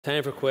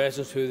Time for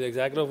questions to the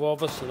Executive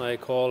Office, and I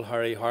call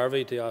Harry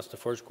Harvey to ask the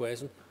first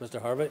question.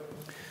 Mr. Harvey.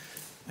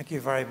 Thank you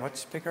very much,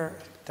 Speaker.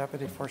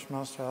 Deputy First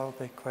Minister, that will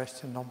be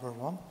question number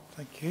 1.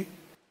 Thank you.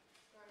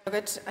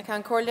 I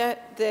can call you.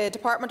 The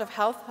Department of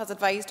Health has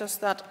advised us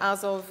that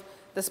as of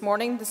this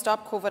morning, the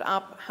Stop COVID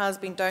app has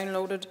been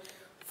downloaded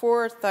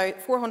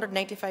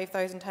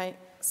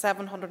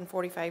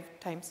 495,745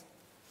 times.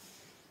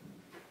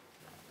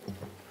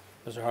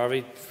 Mr.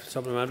 Harvey,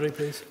 supplementary,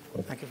 please.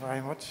 Thank you very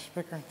much,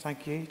 Speaker.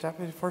 Thank you,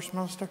 Deputy First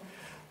Minister.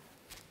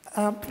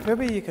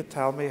 Maybe you could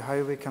tell me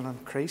how we can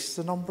increase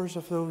the numbers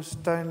of those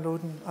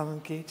downloading and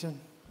engaging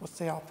with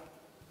the app.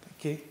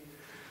 Thank you.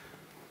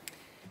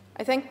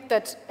 I think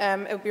that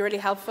it would be really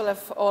helpful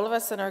if all of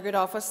us in our good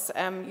office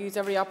use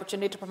every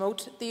opportunity to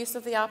promote the use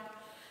of the app.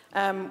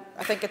 I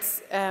think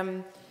it's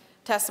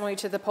testimony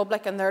to the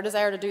public and their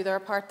desire to do their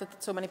part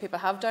that so many people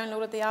have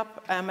downloaded the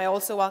app. I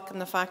also welcome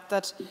the fact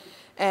that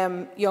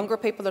younger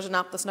people, there's an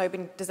app that's now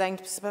been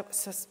designed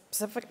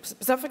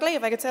specifically,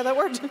 if I could say that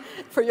word,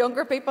 for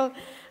younger people,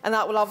 and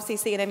that will obviously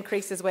see an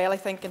increase as well, I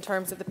think, in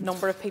terms of the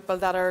number of people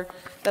that are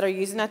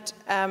using it.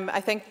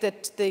 I think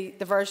that the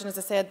version, as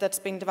I said, that's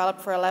been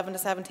developed for 11 to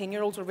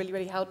 17-year-olds will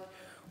really help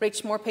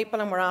reach more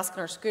people, and we're asking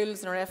our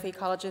schools and our FE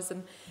colleges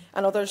and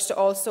others to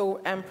also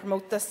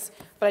promote this.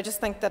 But I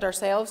just think that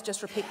ourselves,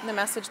 just repeating the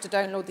message to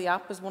download the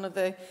app is one of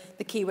the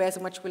key ways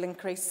in which we'll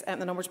increase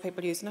the numbers of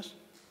people using it.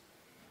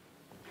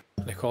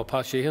 I call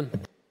Pat Sheehan.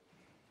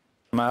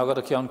 I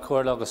wonder,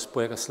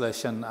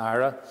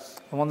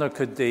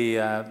 could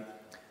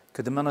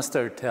the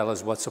Minister tell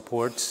us what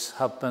supports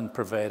have been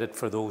provided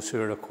for those who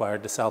are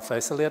required to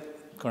self-isolate?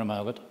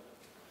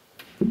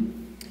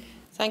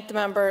 Thank the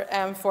member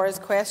for his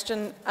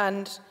question,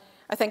 and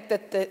I think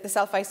that the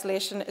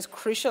self-isolation is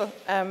crucial.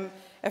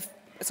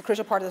 It's a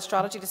crucial part of the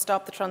strategy to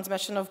stop the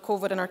transmission of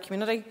COVID in our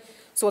community.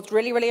 So it's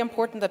really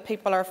important that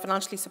people are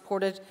financially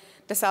supported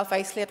to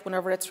self-isolate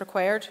whenever it's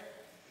required.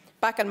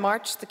 Back in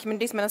March, the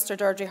Communities Minister,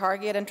 Deirdre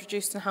Hargate,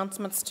 introduced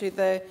enhancements to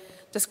the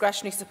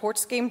discretionary support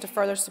scheme to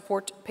further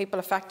support people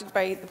affected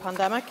by the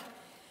pandemic.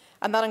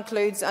 And that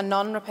includes a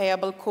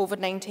non-repayable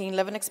COVID-19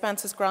 living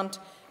expenses grant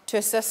to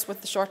assist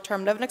with the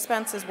short-term living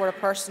expenses where a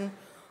person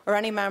or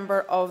any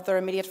member of their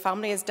immediate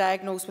family is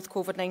diagnosed with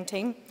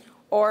COVID-19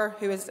 or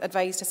who is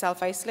advised to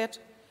self-isolate.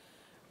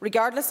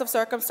 Regardless of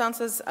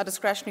circumstances, a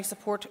discretionary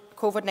support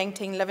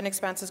COVID-19 living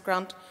expenses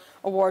grant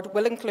award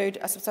will include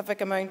a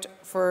specific amount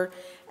for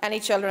any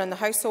children in the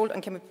household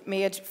and can be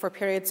made for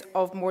periods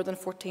of more than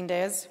 14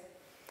 days.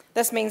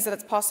 This means that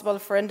it's possible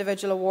for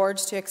individual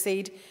awards to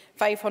exceed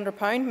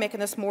 £500, making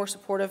this more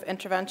supportive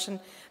intervention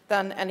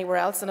than anywhere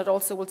else, and it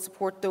also will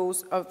support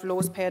those of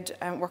lowest paid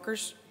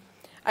workers.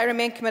 I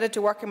remain committed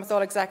to working with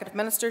all executive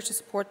ministers to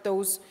support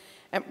those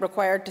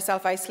required to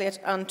self-isolate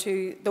and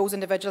to those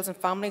individuals and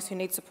families who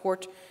need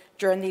support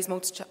during these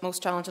most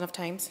challenging of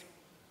times.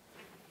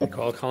 I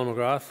call Colin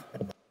McGrath.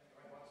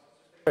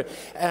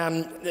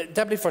 The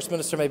Deputy First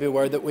Minister may be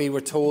aware that we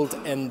were told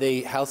in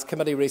the Health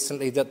Committee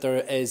recently that there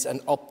is an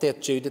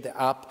update due to the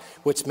app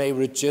which may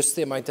reduce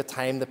the amount of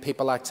time that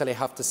people actually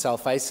have to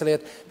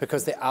self-isolate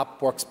because the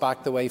app works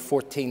back the way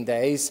 14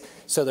 days.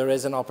 So there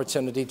is an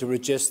opportunity to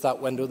reduce that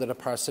window that a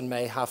person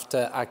may have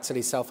to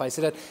actually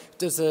self-isolate.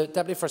 Does the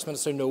Deputy First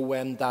Minister know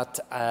when that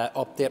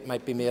update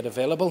might be made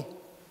available?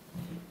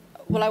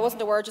 Well, I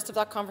wasn't aware just of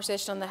that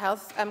conversation on the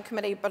Health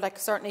Committee, but I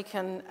certainly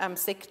can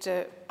seek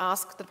to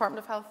ask the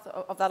Department of Health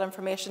of that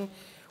information.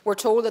 We're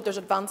told that there's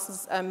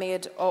advances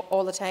made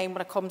all the time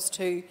when it comes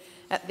to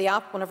the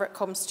app, whenever it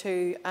comes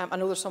to, I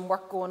know there's some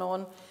work going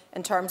on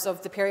in terms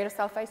of the period of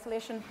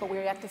self-isolation, but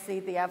we're yet to see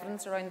the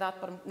evidence around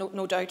that, but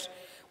no doubt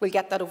we'll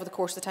get that over the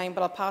course of time,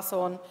 but I'll pass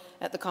on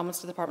the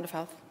comments to the Department of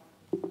Health.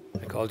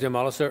 I call Jim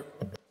Allister.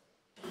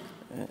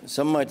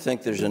 Some might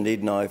think there's a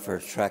need now for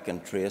a track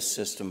and trace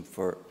system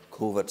for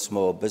COVID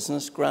small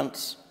business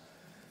grants,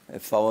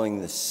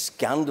 following the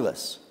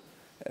scandalous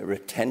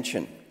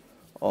retention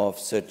of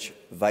such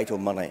vital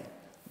money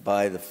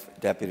by the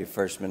Deputy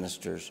First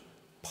Minister's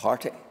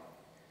party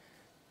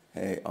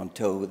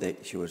until they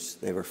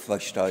were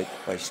flushed out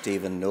by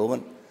Stephen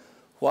Nolan.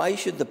 Why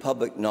should the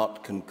public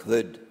not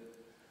conclude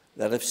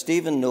that if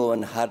Stephen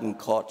Nolan hadn't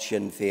caught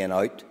Sinn Féin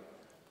out,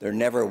 there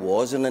never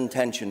was an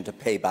intention to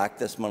pay back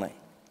this money?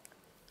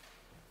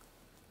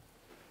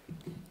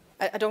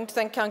 I don't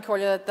think, Can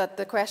Corlia, that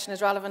the question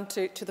is relevant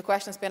to the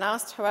question that's been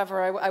asked.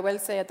 However, I will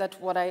say that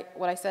what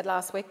I said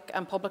last week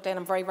and publicly, and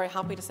I'm very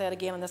happy to say it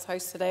again in this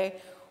House today,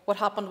 what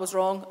happened was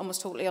wrong and was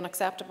totally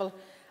unacceptable.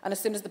 And as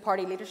soon as the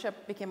party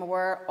leadership became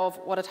aware of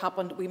what had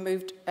happened, we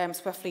moved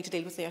swiftly to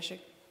deal with the issue.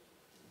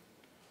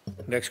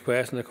 Next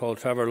question, I call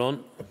Trevor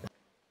Lunn.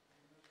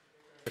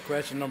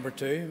 Question number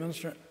 2,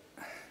 Minister.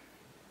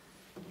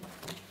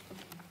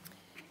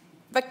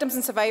 Victims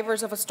and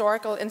survivors of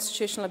historical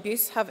institutional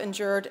abuse have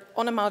endured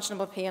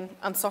unimaginable pain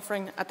and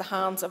suffering at the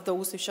hands of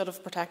those who should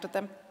have protected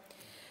them.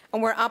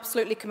 And we're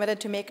absolutely committed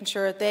to making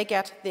sure they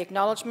get the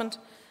acknowledgement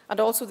and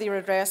also the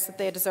redress that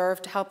they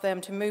deserve to help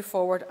them to move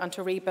forward and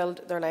to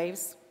rebuild their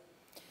lives.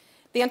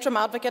 The Interim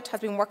Advocate has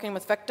been working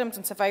with victims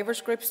and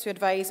survivors groups to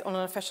advise on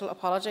an official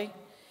apology.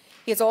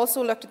 He has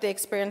also looked at the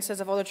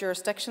experiences of other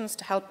jurisdictions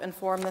to help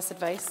inform this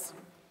advice.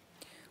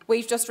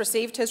 We've just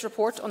received his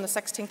report on the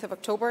 16th of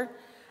October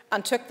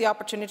and took the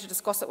opportunity to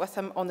discuss it with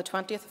him on the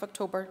 20th of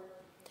October.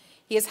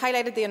 He has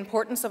highlighted the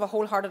importance of a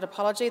wholehearted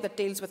apology that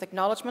deals with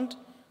acknowledgement,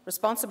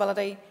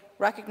 responsibility,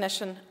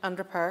 recognition and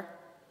repair.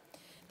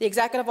 The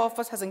Executive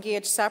Office has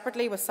engaged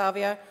separately with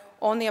Savia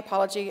on the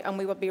apology, and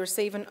we will be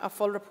receiving a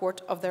full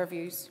report of their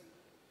views.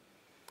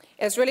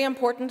 It is really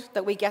important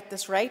that we get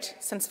this right,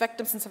 since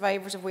victims and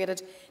survivors have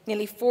waited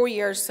nearly 4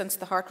 years since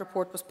the Hart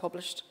report was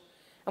published,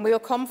 and we will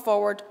come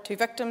forward to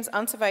victims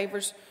and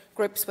survivors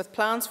groups with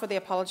plans for the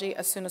apology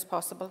as soon as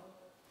possible.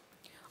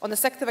 On the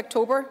 6th of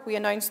October, we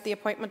announced the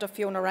appointment of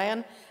Fiona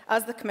Ryan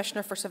as the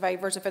Commissioner for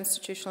Survivors of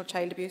Institutional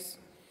Child Abuse.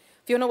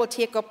 Fiona will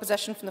take up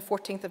position from the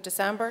 14th of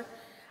December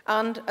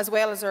and, as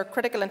well as her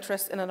critical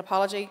interest in an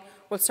apology,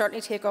 will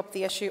certainly take up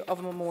the issue of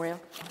a memorial.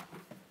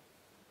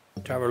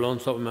 Trevor Lunn,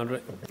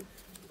 supplementary.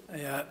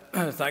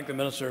 Thank the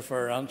Minister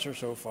for her answer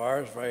so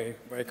far. It's very,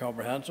 very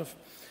comprehensive.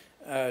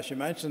 She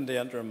mentioned the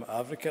Interim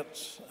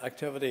Advocate's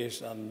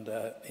activities, and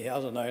he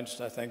has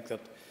announced, I think, that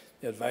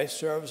the advice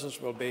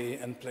services will be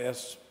in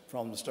place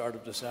from the start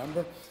of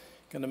December.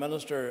 Can the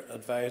Minister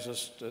advise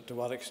us to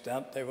what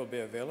extent they will be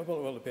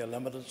available? Will it be a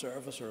limited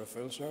service or a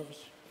full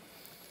service?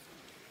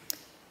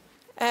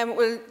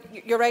 Well,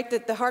 you're right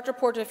that the Hart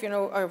report, if you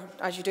know, or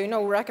as you do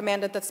know,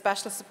 recommended that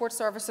specialist support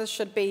services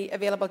should be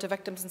available to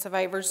victims and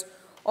survivors,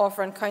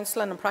 offering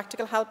counselling and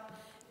practical help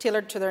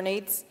tailored to their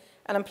needs.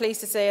 And I'm pleased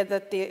to say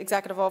that the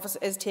Executive Office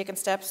is taking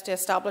steps to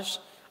establish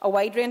a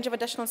wide range of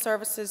additional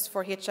services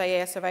for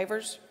HIA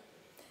survivors.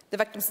 The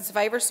Victims and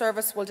Survivors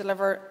Service will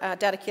deliver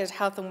dedicated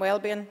health and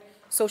wellbeing,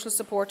 social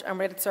support and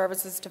related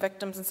services to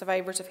victims and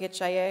survivors of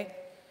HIA.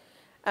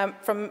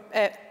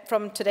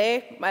 From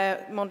today,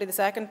 Monday the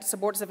 2nd,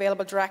 support is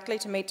available directly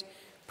to meet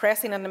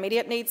pressing and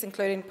immediate needs,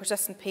 including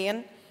persistent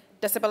pain,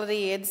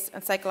 disability aids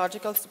and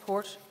psychological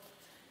support.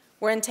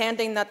 We're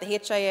intending that the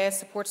HIA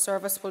support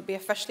service will be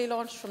officially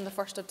launched from the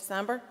 1st of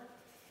December.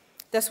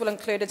 This will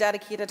include a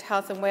dedicated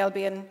health and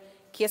wellbeing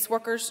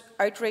caseworkers,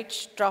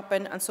 outreach,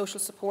 drop-in and social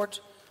support,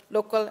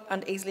 local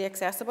and easily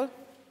accessible.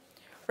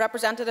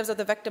 Representatives of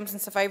the victims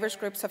and survivors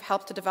groups have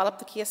helped to develop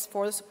the case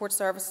for the support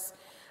service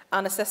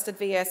and assisted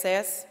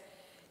VSS,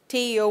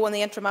 TEO and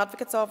the Interim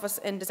Advocate's Office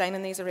in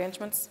designing these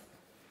arrangements.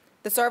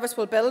 The service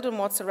will build on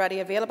what's already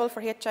available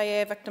for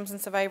HIA victims and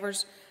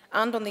survivors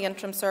and on the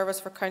interim service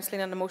for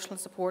counselling and emotional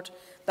support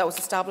that was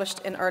established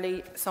in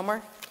early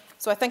summer.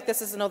 So I think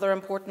this is another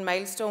important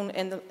milestone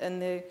in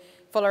the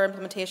fuller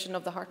implementation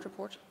of the Hart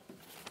report.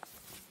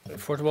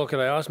 First of all, could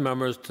I ask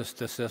members to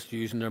desist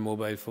using their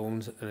mobile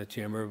phones in a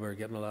chamber? We're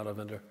getting a lot of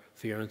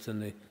interference in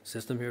the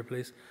system here,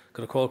 please.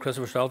 Could I call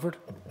Christopher Stalford?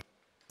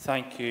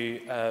 Thank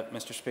you,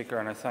 Mr. Speaker,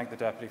 and I thank the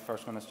Deputy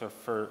First Minister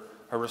for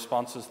her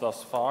responses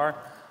thus far.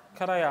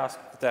 Could I ask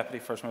the Deputy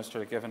First Minister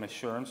to give an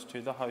assurance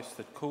to the House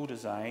that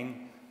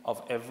co-design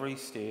of every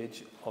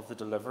stage of the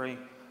delivery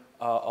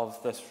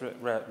of this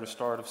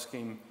restorative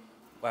scheme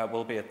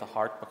will be at the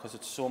heart, because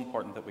it's so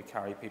important that we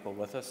carry people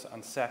with us?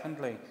 And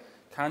secondly,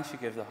 can she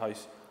give the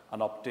House an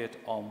update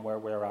on where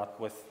we're at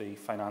with the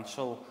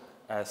financial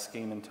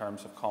scheme in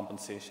terms of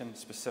compensation,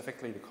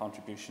 specifically the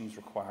contributions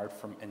required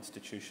from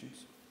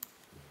institutions?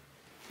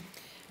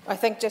 I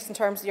think just in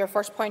terms of your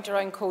first point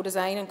around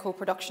co-design and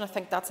co-production, I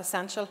think that's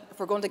essential. If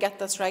we're going to get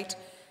this right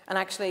and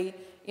actually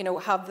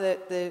have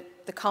the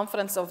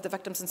confidence of the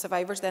victims and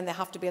survivors, then they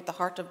have to be at the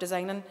heart of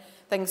designing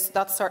things.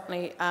 That's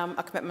certainly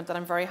a commitment that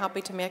I'm very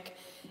happy to make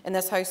in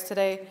this House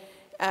today.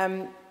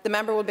 The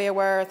member will be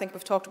aware, I think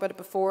we've talked about it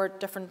before,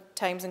 different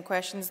times and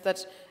questions,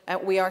 that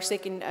we are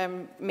seeking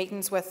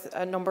meetings with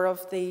a number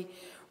of the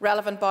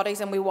relevant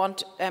bodies, and we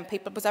want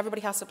people, because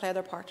everybody has to play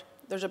their part.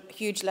 There's a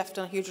huge lift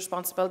and a huge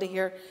responsibility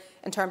here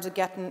in terms of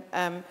getting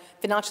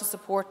financial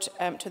support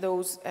to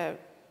those,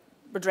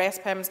 redress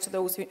payments to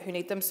those who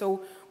need them.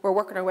 So we're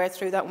working our way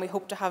through that, and we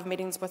hope to have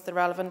meetings with the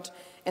relevant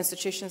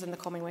institutions in the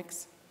coming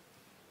weeks.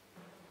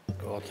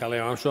 Kelly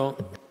Armstrong.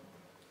 Thank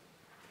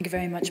you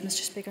very much,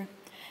 Mr. Speaker.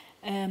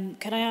 Can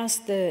I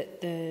ask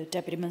the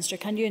Deputy Minister,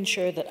 can you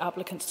ensure that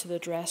applicants to the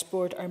Redress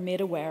Board are made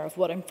aware of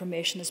what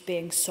information is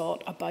being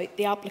sought about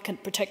the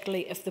applicant,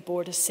 particularly if the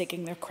Board is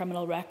seeking their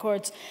criminal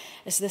records,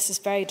 as this is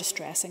very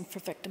distressing for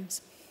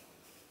victims?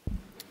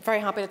 Very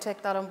happy to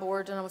take that on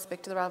board, and I will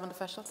speak to the relevant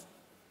officials.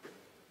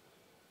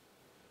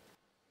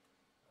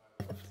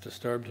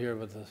 Disturbed here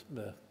with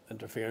the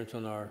interference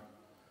on our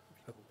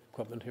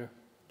equipment here.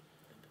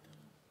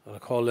 I'll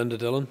call Linda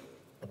Dillon.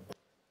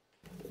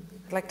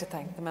 I'd like to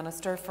thank the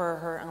Minister for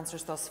her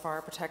answers thus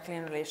far,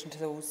 particularly in relation to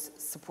those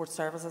support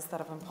services that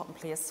have been put in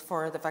place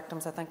for the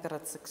victims. I think that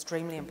it's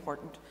extremely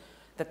important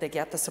that they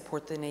get the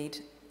support they need,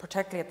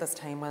 particularly at this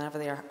time whenever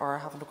they are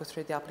having to go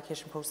through the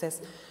application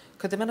process.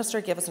 Could the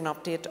Minister give us an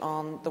update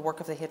on the work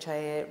of the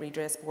HIA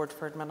Redress Board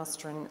for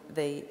administering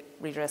the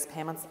redress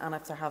payments, and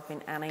if there have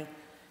been any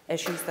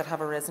issues that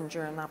have arisen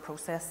during that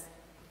process?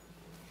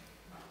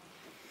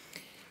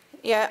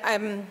 Yeah,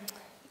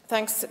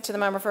 Thanks to the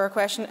member for her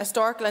question.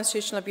 Historical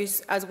institutional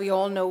abuse, as we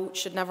all know,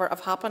 should never have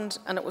happened,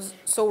 and it was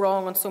so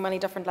wrong on so many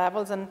different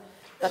levels, and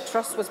that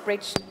trust was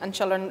breached and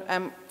children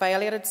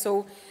violated.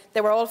 So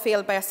they were all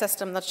failed by a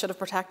system that should have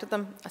protected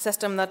them, a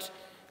system that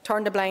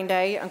turned a blind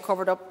eye and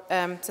covered up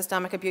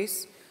systemic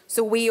abuse.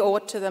 So we owe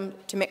it to them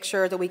to make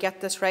sure that we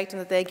get this right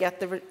and that they get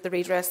the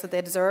redress that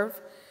they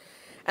deserve.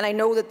 And I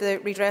know that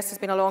the redress has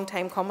been a long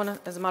time coming.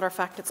 As a matter of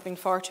fact, it's been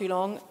far too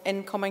long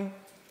in coming.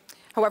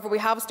 However, we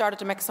have started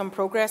to make some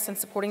progress in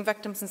supporting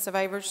victims and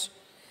survivors.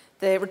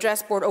 The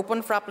Redress Board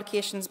opened for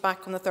applications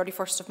back on the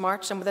 31st of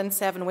March, and within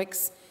 7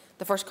 weeks,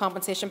 the first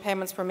compensation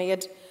payments were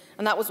made,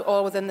 and that was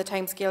all within the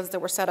timescales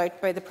that were set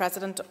out by the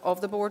President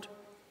of the Board.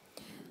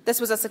 This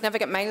was a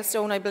significant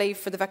milestone, I believe,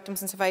 for the victims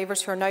and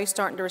survivors who are now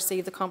starting to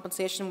receive the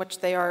compensation which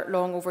they are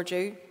long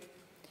overdue.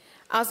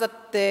 As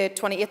at the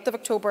 28th of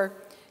October,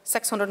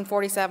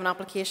 647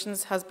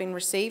 applications has been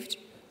received,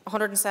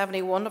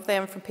 171 of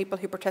them from people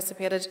who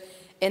participated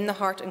in the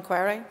Hart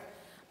inquiry.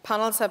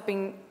 Panels have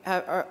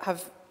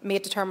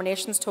made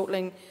determinations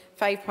totalling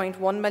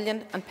 5.1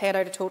 million and paid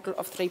out a total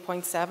of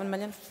 3.7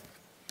 million.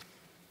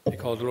 I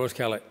call Dolores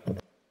Kelly.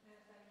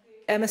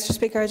 Mr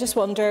Speaker, I just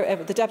wonder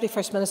if the Deputy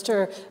First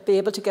Minister be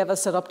able to give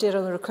us an update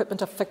on the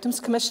recruitment of Victims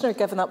Commissioner,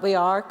 given that we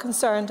are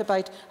concerned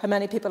about how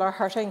many people are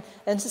hurting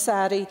in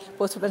society,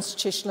 both from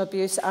institutional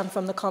abuse and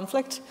from the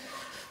conflict.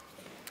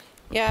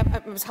 Yeah,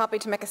 I was happy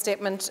to make a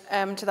statement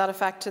to that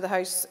effect to the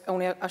House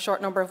only a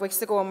short number of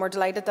weeks ago, and we're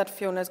delighted that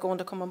Fiona is going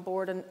to come on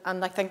board,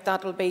 and I think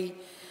that will be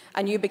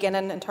a new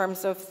beginning in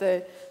terms of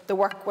the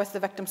work with the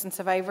victims and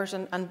survivors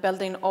and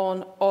building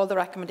on all the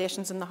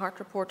recommendations in the Hart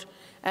report,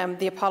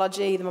 the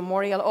apology, the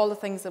memorial, all the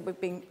things that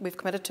we've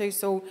committed to.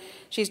 So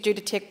she's due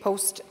to take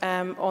post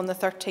on the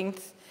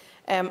 13th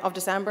of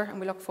December, and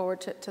we look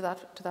forward to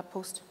that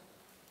post.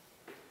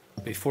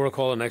 Before I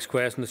call the next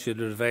question, I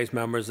should advise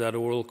members that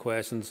oral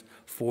questions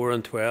 4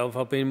 and 12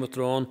 have been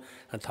withdrawn,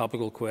 and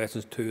topical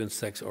questions 2 and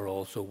 6 are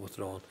also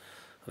withdrawn.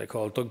 And I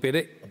call Doug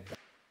Beattie.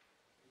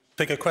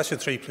 Speaker, question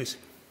 3, please.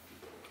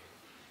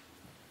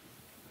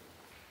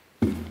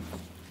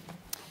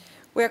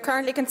 We are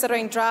currently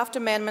considering draft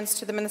amendments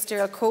to the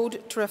Ministerial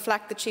Code to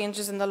reflect the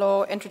changes in the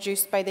law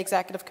introduced by the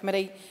Executive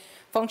Committee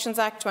Functions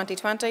Act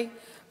 2020.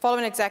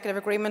 Following executive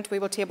agreement, we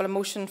will table a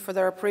motion for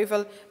their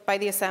approval by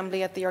the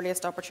Assembly at the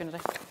earliest opportunity.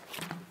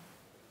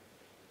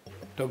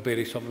 Doug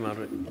Beattie,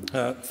 supplementary.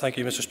 Thank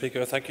you, Mr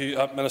Speaker. Thank you,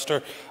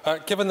 Minister.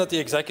 Given that the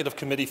Executive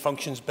Committee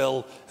Functions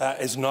Bill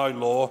is now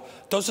law,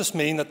 does this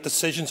mean that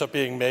decisions are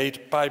being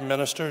made by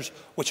ministers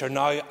which are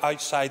now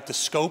outside the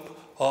scope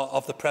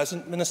of the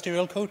present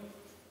Ministerial Code?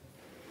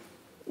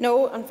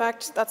 No, in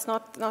fact, that's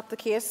not the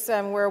case.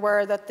 We're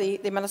aware that the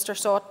Minister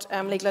sought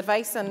legal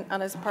advice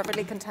and is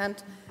perfectly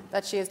content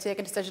that she has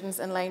taken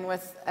decisions in line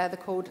with the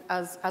Code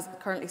as it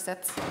currently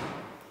sits.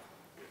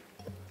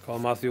 Call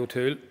Matthew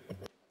O'Toole.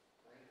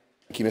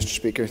 Thank you, Mr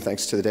Speaker.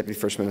 Thanks to the Deputy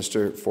First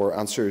Minister for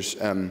answers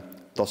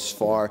thus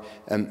far.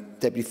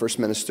 Deputy First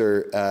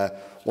Minister,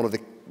 one of the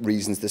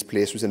reasons this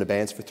place was in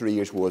abeyance for 3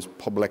 years was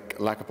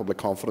lack of public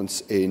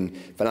confidence in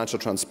financial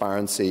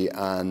transparency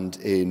and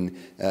in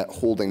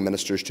holding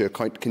ministers to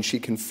account. Can she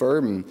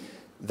confirm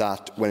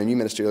that when a new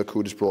ministerial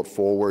code is brought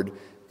forward,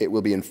 it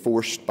will be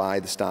enforced by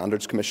the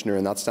Standards Commissioner,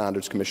 and that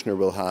Standards Commissioner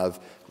will have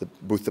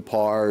both the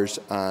powers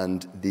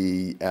and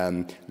the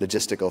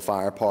logistical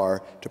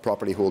firepower to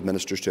properly hold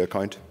ministers to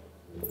account?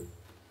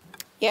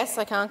 Yes,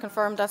 I can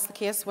confirm that's the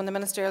case. When the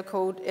Ministerial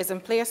Code is in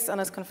place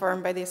and is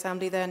confirmed by the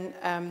Assembly, then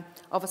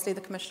obviously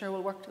the Commissioner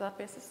will work to that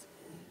basis.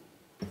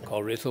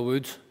 Call Rachel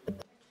Woods.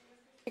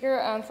 Speaker,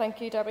 and thank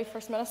you, Deputy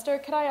First Minister.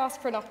 Could I ask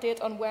for an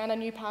update on when a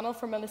new panel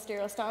for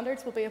ministerial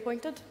standards will be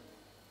appointed?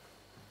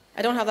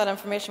 I don't have that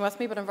information with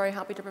me, but I'm very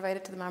happy to provide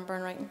it to the member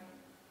in writing.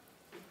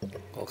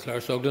 Call Claire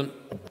Sugden.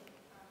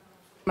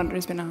 Member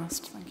has been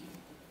asked. Thank you.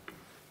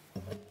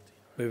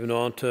 Moving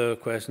on to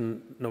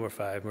question number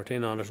 5.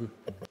 Martina Anderson.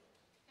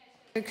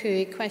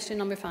 Question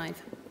number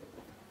 5.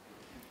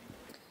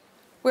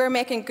 We are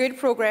making good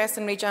progress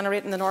in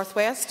regenerating the North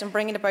West and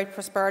bringing about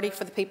prosperity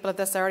for the people of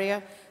this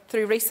area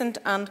through recent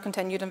and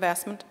continued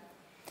investment.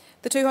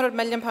 The £200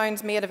 million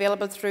made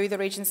available through the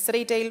Region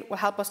City deal will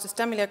help us to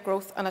stimulate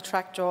growth and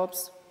attract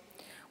jobs.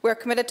 We are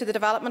committed to the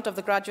development of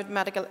the Graduate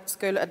Medical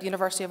School at the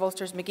University of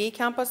Ulster's Magee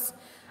campus,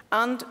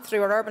 and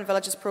through our Urban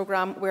Villages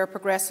programme, we are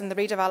progressing the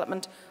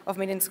redevelopment of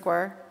Meaning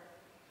Square.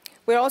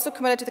 We are also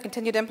committed to the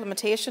continued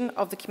implementation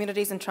of the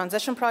Communities in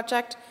Transition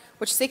project,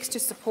 which seeks to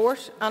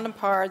support and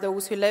empower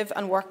those who live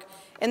and work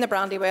in the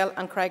Brandywell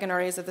and Craigan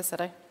areas of the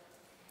city.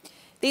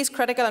 These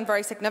critical and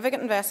very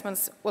significant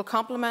investments will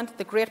complement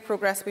the great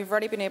progress we have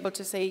already been able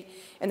to see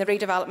in the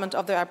redevelopment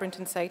of the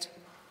Abrington site.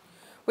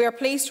 We are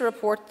pleased to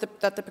report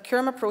that the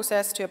procurement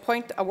process to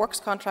appoint a works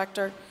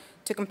contractor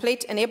to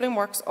complete enabling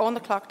works on the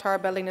Clock Tower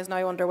building is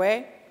now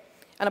underway.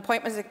 An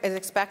appointment is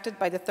expected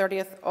by the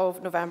 30th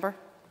of November.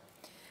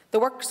 The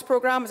works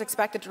programme is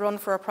expected to run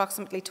for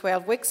approximately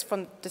 12 weeks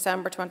from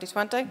December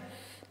 2020,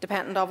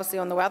 dependent obviously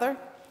on the weather,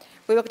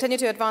 We will continue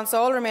to advance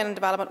all remaining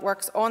development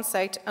works on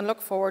site and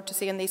look forward to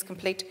seeing these being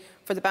complete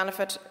for the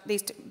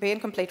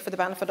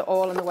benefit of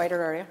all in the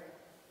wider area.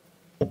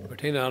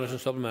 Martina Anderson,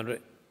 supplementary.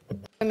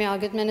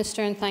 Good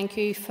Minister, and thank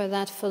you for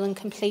that full and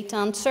complete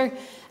answer.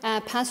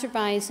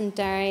 Passersby in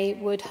Derry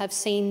would have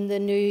seen the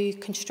new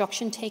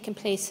construction taking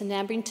place in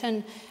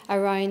Ebrington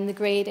around the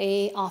Grade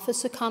A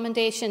office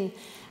accommodation.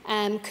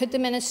 Could the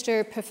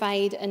Minister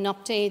provide an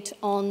update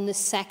on the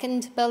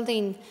second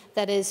building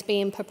that is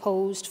being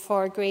proposed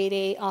for Grade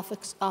A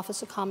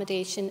office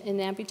accommodation in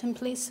Ebrington,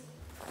 please?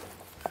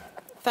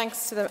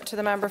 Thanks to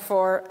the member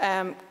for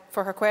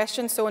her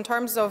question. So, in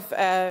terms of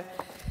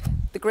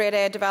the Grade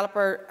A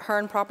developer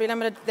Hearn Property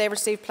Limited, they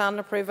received planning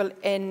approval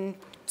in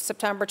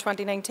September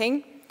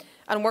 2019,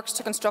 and works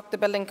to construct the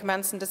building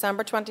commenced in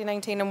December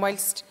 2019. And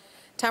whilst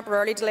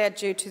temporarily delayed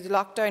due to the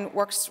lockdown,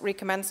 works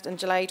recommenced in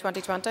July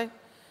 2020.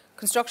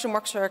 Construction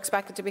works are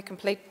expected to be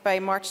complete by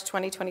March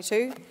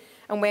 2022,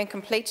 and when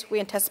complete, we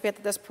anticipate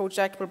that this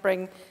project will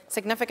bring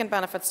significant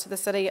benefits to the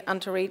city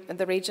and to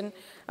the region,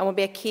 and will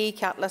be a key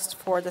catalyst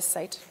for this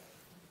site.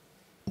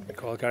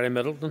 Call Gary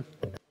Middleton.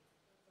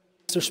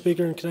 Mr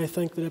Speaker, and can I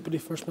thank the Deputy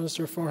First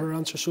Minister for her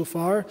answer so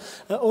far.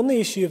 On the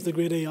issue of the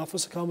Grade A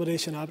office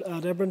accommodation at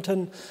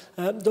Ebrington,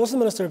 does the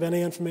Minister have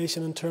any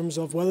information in terms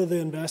of whether the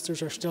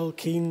investors are still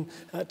keen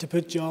to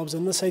put jobs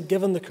in the site,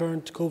 given the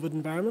current COVID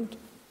environment?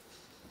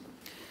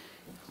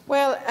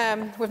 Well,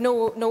 we have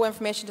no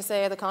information to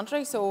say the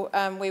contrary, so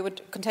we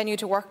would continue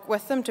to work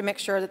with them to make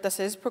sure that this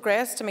is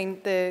progressed. I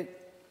mean,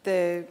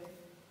 the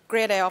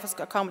Grade A office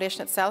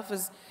accommodation itself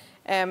is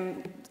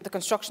the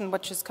construction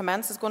which is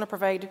commenced is going to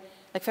provide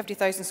like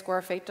 50,000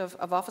 square feet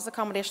of office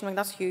accommodation. I mean,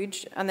 that's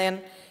huge, and then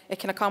it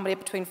can accommodate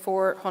between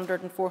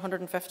 400 and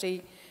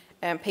 450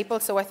 people.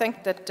 So I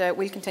think that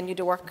we'll continue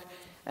to work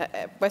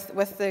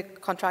with the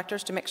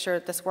contractors to make sure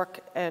that this work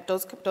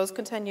does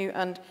continue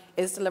and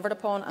is delivered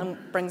upon and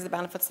brings the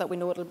benefits that we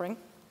know it will bring.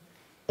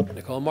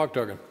 Nicole Mark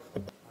Durgan.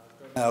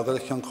 I've got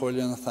to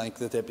and thank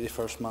the Deputy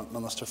First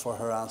Minister for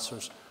her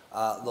answers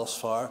thus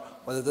far.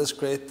 Well, it is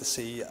great to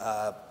see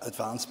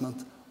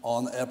advancement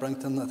on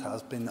Ebrington that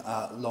has been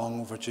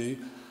long overdue.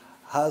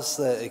 Has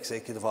the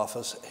Executive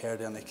Office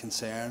heard any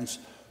concerns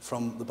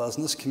from the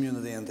business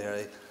community in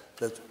Derry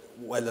that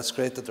while it's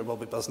great that there will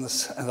be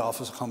business and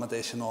office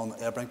accommodation on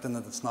Ebrington,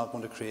 that it's not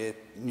going to create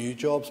new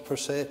jobs per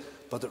se,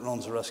 but it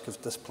runs a risk of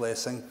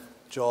displacing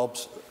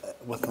jobs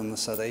within the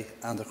city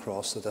and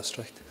across the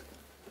district?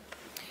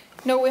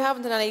 No, we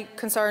haven't had any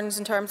concerns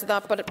in terms of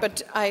that,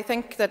 but I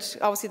think that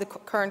obviously the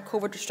current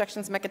COVID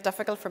restrictions make it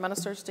difficult for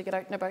ministers to get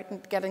out and about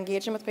and get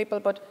engaging with people.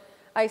 But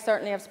I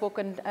certainly have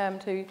spoken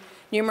to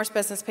numerous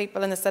business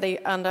people in the city,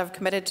 and I've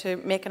committed to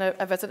making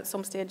a visit at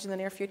some stage in the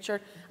near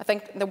future. I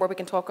think where we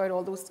can talk out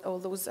all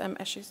those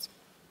issues.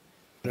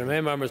 I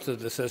remind members to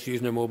desist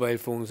using their mobile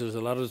phones. There's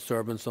a lot of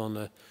disturbance on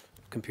the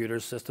computer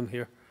system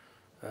here,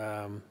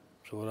 so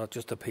we're not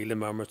just appealing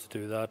members to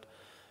do that.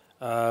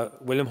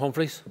 William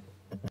Humphreys.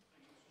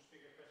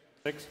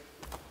 With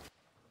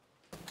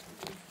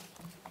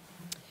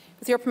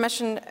your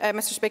permission,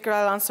 Mr Speaker,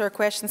 I'll answer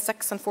questions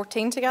 6 and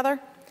 14 together.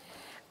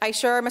 I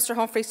share Mr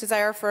Humphreys'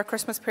 desire for a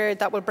Christmas period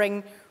that will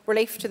bring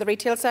relief to the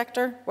retail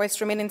sector whilst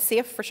remaining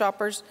safe for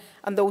shoppers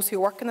and those who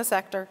work in the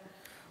sector.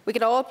 We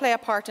can all play a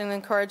part in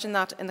encouraging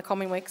that in the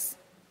coming weeks.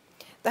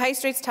 The High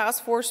Streets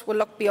Task Force will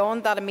look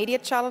beyond that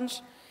immediate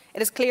challenge.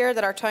 It is clear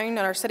that our town and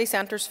our city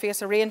centres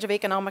face a range of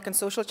economic and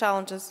social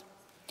challenges.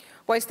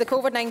 Whilst the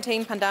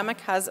COVID-19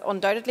 pandemic has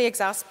undoubtedly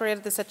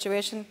exacerbated the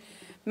situation,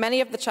 many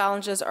of the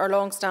challenges are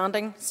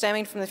long-standing,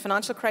 stemming from the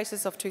financial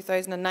crisis of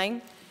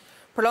 2009,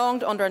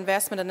 prolonged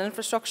underinvestment in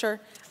infrastructure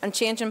and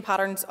changing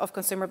patterns of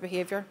consumer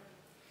behaviour.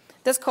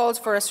 This calls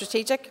for a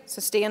strategic,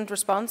 sustained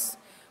response,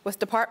 with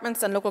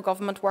departments and local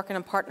government working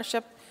in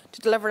partnership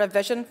to deliver a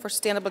vision for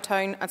sustainable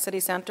town and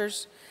city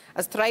centres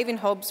as thriving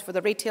hubs for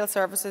the retail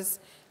services,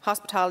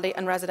 hospitality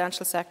and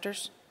residential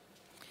sectors.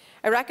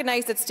 I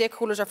recognise that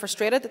stakeholders are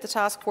frustrated that the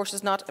task force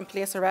is not in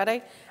place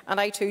already, and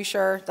I too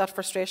share that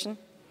frustration.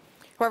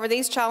 However,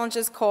 these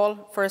challenges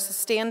call for a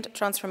sustained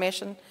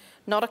transformation,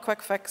 not a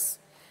quick fix,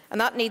 and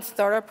that needs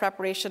thorough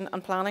preparation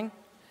and planning.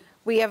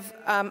 We have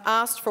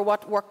asked for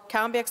what work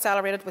can be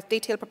accelerated, with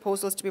detailed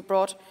proposals to be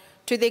brought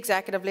to the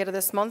Executive later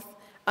this month,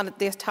 and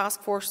the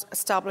task force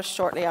established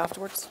shortly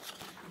afterwards.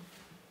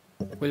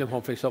 William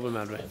Humphrey,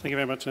 supplementary. Thank you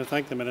very much, and I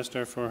thank the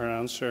Minister for her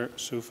answer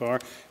so far.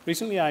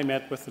 Recently I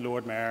met with the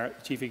Lord Mayor,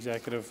 Chief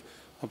Executive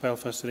of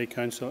Belfast City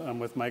Council, and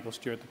with Michael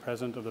Stewart, the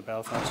President of the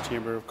Belfast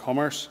Chamber of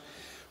Commerce.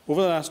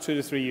 Over the last 2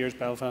 to 3 years,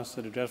 Belfast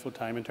had a dreadful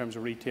time in terms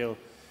of retail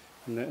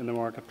in the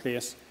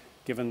marketplace,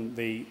 given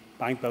the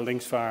bank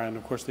buildings fire and,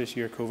 of course, this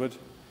year COVID.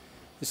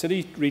 The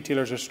city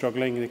retailers are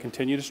struggling, and they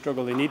continue to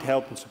struggle. They need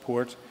help and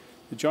support.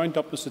 The joint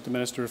upness that the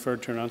Minister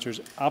referred to in answer is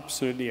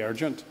absolutely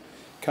urgent.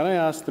 Can I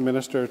ask the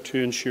Minister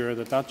to ensure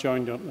that that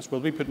joint upness will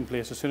be put in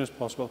place as soon as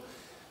possible?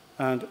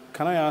 And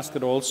can I ask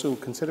that also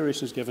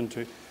consideration is given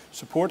to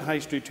support high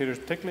street traders,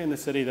 particularly in the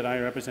city that I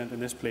represent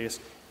in this place,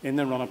 in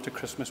the run-up to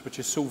Christmas, which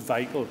is so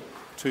vital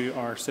to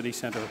our city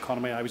centre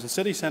economy? I was in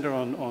city centre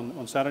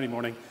on Saturday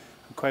morning,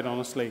 And quite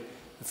honestly,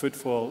 the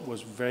footfall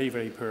was very,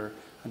 very poor,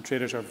 and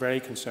traders are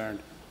very concerned,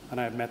 and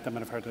I have met them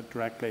and have heard it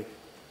directly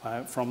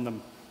from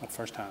them at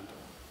first hand.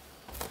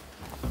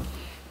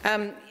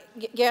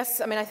 Yes,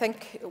 I mean, I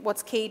think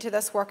what's key to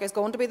this work is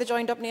going to be the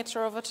joined-up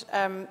nature of it.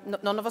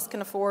 None of us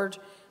can afford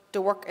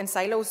to work in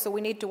silos, so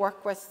we need to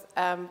work with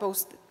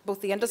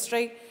both the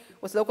industry,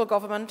 with local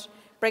government,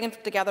 bringing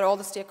together all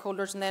the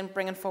stakeholders and then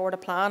bringing forward a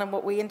plan. And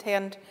what we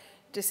intend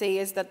to see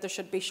is that there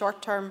should be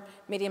short-term,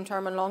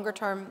 medium-term and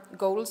longer-term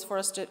goals for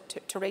us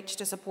to reach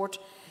to support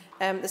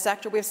the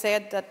sector. We've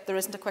said that there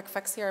isn't a quick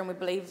fix here, and we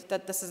believe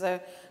that this is a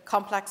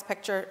complex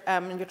picture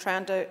and you're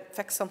trying to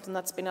fix something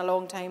that's been a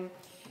long time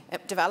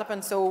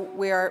developing. So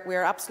we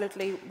are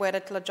absolutely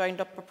wedded to a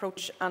joined-up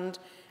approach, and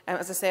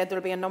as I said, there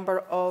will be a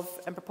number of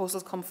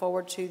proposals come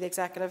forward to the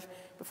Executive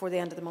before the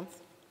end of the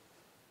month.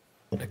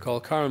 I call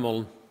Karen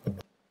Mullen.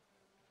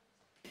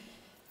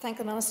 Thank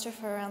the Minister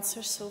for her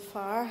answers so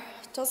far.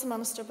 Does the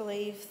Minister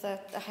believe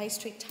that the High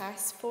Street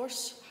Task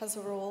Force has a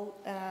role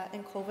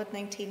in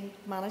COVID-19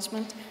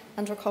 management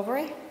and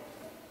recovery?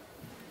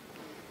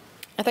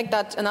 I think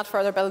that, and that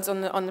further builds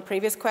on the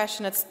previous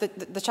question. It's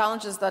the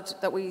challenges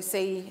that we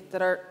see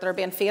that are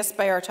being faced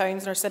by our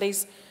towns and our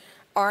cities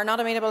are not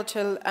amenable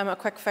to a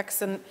quick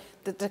fix, and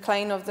the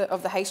decline of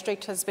the high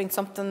street has been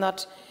something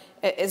that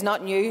is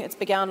not new. It's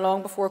began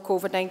long before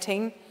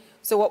COVID-19.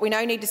 So what we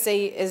now need to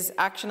see is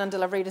action and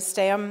delivery to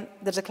stem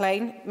the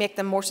decline, make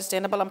them more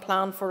sustainable and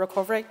plan for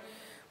recovery.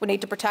 We need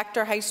to protect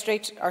our high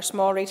street, our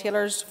small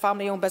retailers,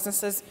 family-owned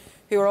businesses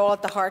who are all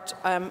at the heart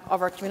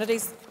of our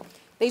communities.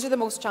 These are the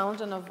most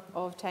challenging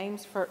of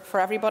times for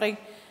everybody,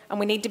 and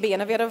we need to be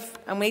innovative,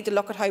 and we need to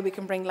look at how we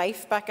can bring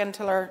life back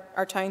into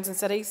our towns and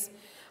cities,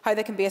 how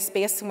they can be a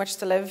space in which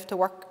to live, to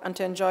work and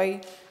to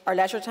enjoy our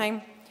leisure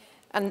time.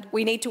 And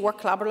we need to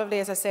work collaboratively,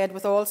 as I said,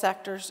 with all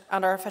sectors,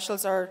 and our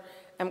officials are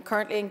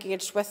currently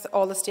engaged with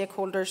all the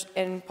stakeholders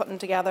in putting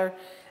together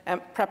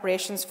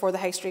preparations for the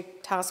High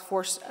Street Task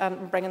Force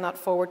and bringing that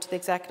forward to the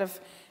Executive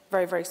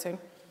very, very soon.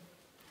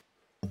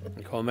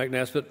 Call Mike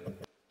Nesbitt.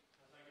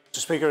 Mr.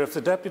 Speaker, if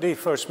the Deputy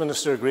First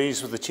Minister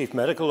agrees with the Chief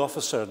Medical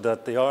Officer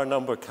that the hour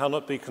number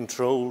cannot be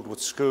controlled with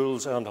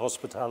schools and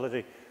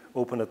hospitality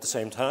open at the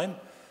same time,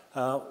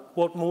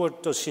 what more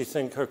does she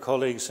think her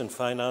colleagues in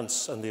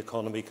finance and the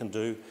economy can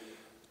do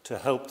to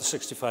help the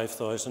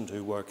 65,000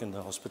 who work in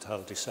the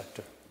hospitality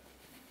sector?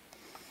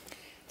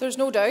 There's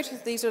no doubt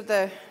these are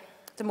the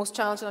most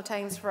challenging of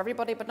times for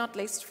everybody, but not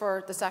least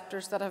for the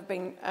sectors that have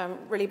been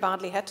really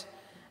badly hit.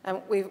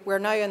 We're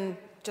now in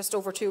just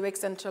over 2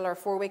 weeks into our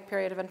 4-week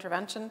period of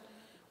intervention.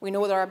 We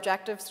know that our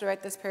objective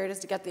throughout this period is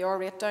to get the hour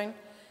rate down.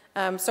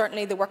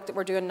 Certainly the work that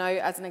we're doing now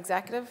as an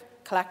Executive,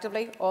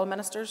 collectively, all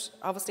ministers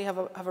obviously have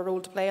a role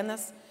to play in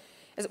this.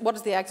 What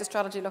does the exit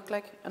strategy look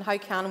like, and how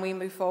can we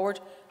move forward?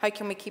 How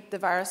can we keep the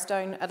virus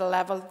down at a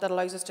level that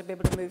allows us to be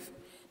able to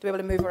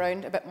move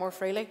around a bit more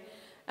freely?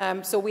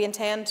 So we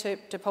intend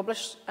to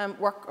publish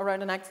work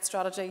around an exit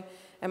strategy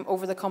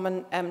over the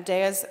coming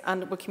days,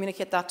 and we'll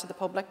communicate that to the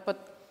public.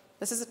 But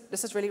this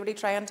is really, really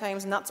trying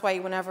times, and that's why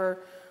whenever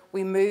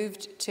we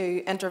moved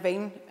to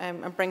intervene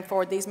and bring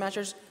forward these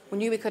measures, we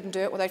knew we couldn't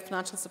do it without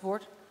financial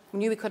support. We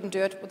knew we couldn't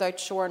do it without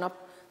shoring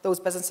up those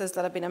businesses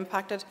that have been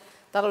impacted.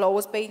 That'll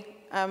always be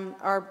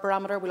our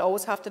barometer. We'll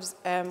always have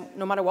to,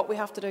 no matter what we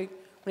have to do,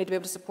 we need to be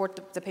able to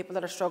support the people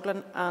that are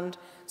struggling, and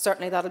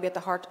certainly that'll be at the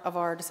heart of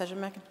our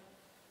decision making.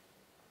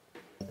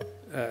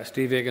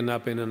 Steve Aiken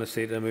not being in the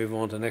seat, I move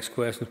on to the next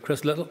question.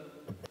 Chris Little.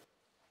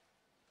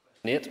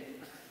 Nate.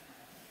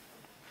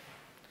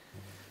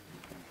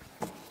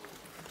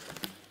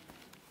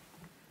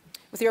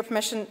 With your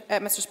permission,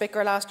 Mr.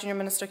 Speaker, I'll ask Junior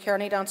Minister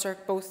Kearney to answer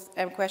both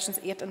questions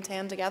 8 and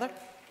 10 together.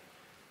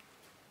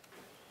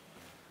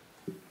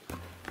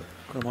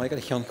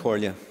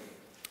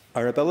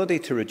 Our ability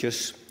to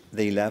reduce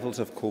the levels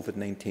of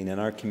COVID-19 in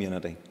our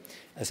community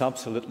is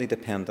absolutely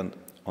dependent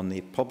on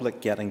the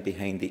public getting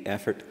behind the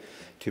effort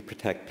to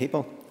protect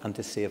people and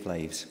to save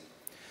lives.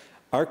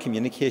 Our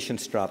communication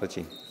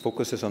strategy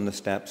focuses on the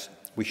steps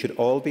we should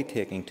all be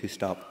taking to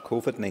stop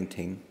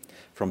COVID-19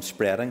 from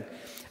spreading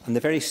and the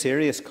very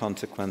serious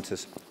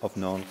consequences of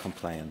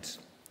non-compliance.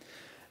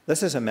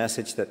 This is a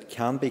message that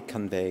can be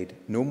conveyed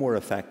no more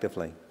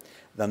effectively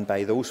than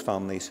by those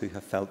families who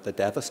have felt the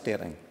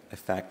devastating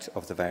effects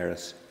of the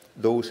virus,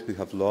 those who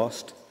have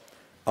lost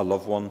a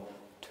loved one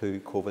to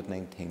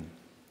COVID-19.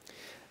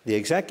 The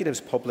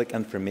Executive's public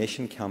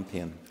information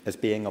campaign is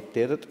being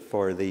updated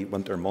for the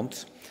winter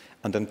months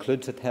and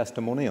includes a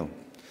testimonial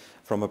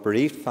from a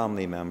bereaved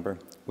family member,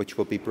 which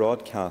will be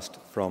broadcast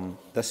from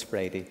this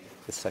Friday,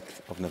 the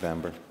 6th of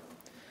November.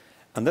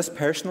 And this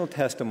personal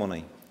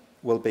testimony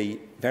will be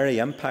very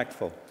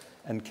impactful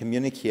in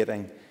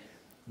communicating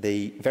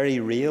the very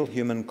real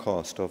human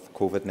cost of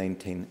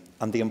COVID-19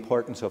 and the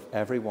importance of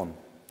everyone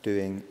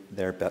doing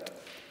their bit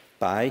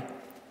by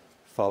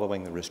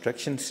following the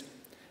restrictions,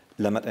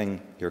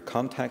 limiting your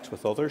contacts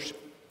with others,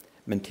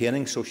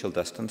 maintaining social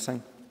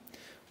distancing,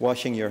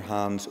 washing your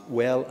hands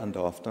well and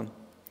often,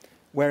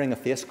 wearing a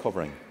face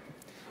covering,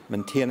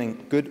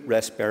 maintaining good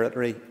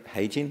respiratory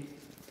hygiene,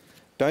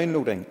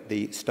 downloading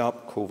the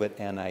Stop COVID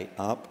NI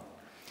app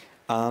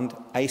and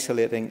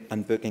isolating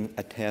and booking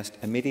a test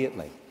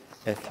immediately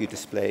if you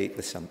display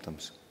the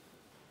symptoms.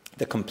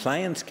 The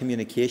Compliance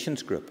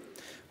Communications Group,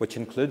 which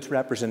includes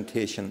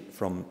representation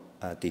from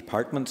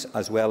departments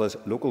as well as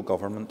local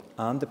government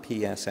and the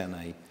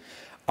PSNI,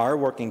 are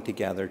working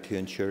together to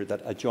ensure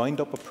that a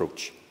joined-up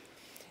approach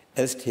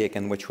is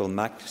taken which will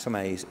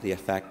maximise the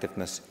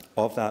effectiveness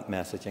of that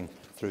messaging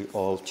through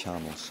all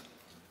channels.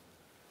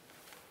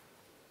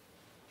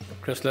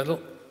 Chris Little,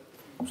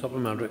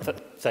 supplementary.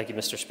 Thank you,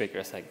 Mr. Speaker.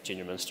 I thank the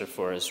Junior Minister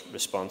for his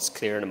response.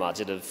 Clear and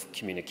imaginative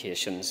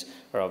communications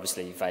are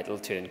obviously vital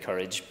to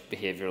encourage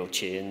behavioural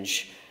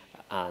change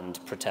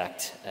and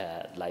protect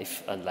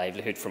life and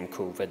livelihood from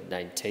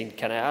COVID-19.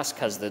 Can I ask,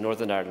 has the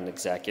Northern Ireland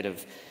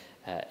Executive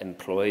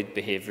employed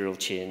behavioural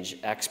change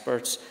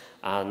experts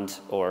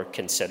and/or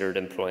considered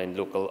employing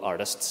local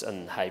artists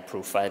and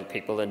high-profile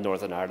people in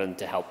Northern Ireland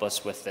to help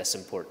us with this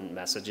important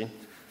messaging?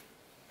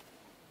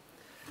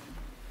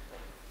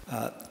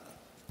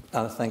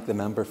 I thank the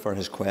member for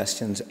his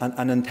questions.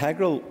 An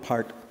integral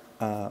part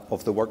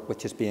of the work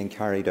which is being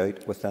carried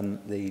out within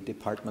the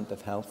Department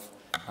of Health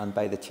and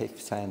by the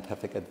Chief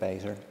Scientific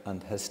Advisor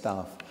and his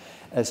staff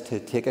is to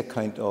take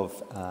account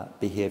of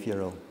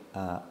behavioural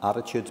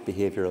attitudes,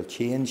 behavioural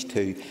change,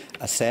 to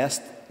assess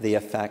the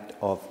effect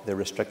of the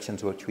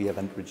restrictions which we have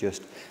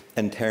introduced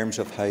in terms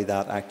of how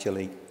that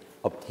actually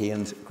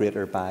obtains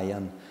greater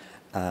buy-in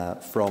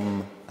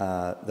from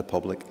the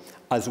public,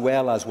 as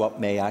well as what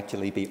may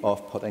actually be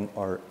off-putting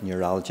or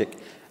neuralgic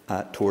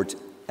towards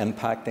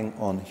impacting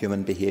on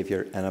human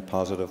behaviour in a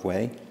positive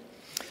way.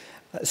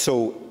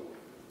 So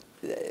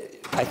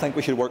I think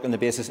we should work on the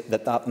basis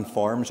that that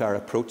informs our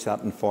approach,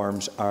 that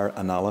informs our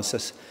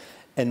analysis.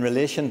 In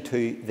relation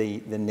to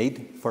the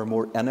need for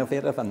more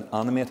innovative and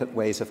animated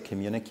ways of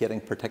communicating,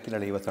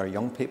 particularly with our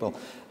young people,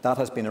 that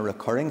has been a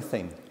recurring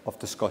theme of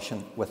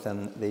discussion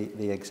within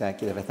the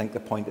Executive. I think the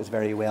point is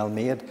very well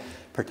made,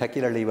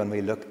 particularly when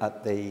we look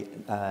at the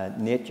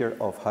nature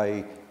of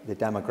how the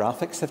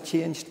demographics have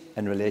changed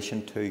in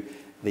relation to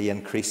the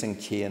increasing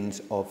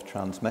chains of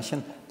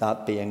transmission,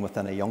 that being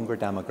within a younger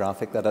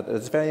demographic, that it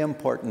is very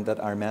important that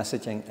our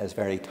messaging is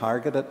very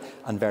targeted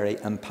and very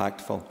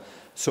impactful.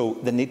 So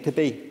the need to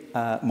be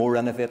more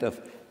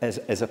innovative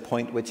is a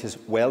point which is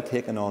well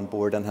taken on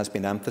board and has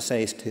been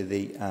emphasised to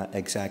the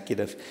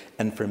Executive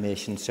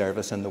Information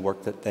Service and the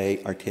work that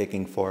they are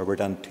taking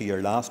forward. And to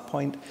your last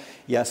point,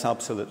 yes,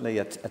 absolutely,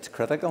 it's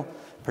critical,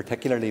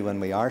 particularly when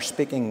we are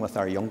speaking with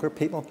our younger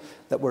people,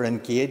 that we're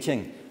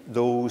engaging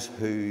those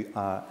who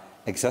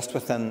exist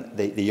within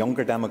the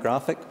younger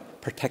demographic,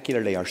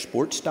 particularly our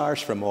sports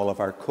stars from all of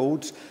our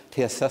codes,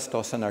 to assist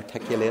us in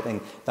articulating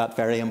that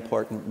very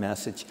important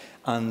message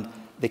and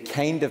the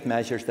kind of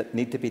measures that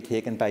need to be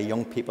taken by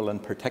young people in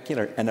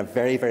particular in a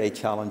very, very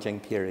challenging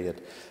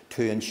period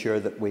to ensure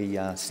that we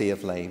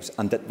save lives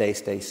and that they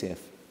stay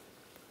safe.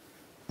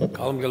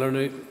 Colm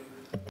Gillarney.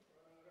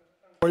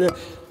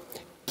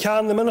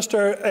 Can the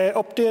Minister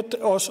update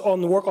us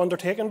on the work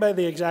undertaken by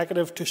the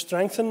Executive to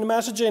strengthen the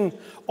messaging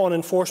on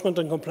enforcement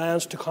and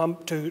compliance to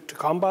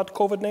combat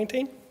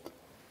COVID-19?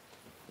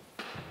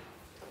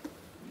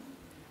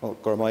 Well,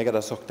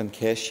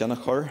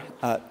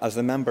 as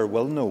the member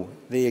will know,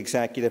 the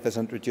Executive has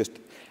introduced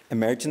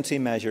emergency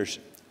measures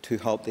to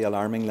halt the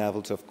alarming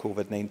levels of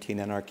COVID-19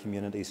 in our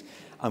communities,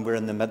 and we're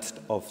in the midst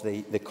of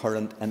the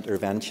current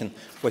intervention,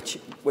 which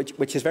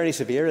is very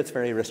severe, it's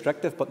very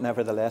restrictive, but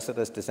nevertheless it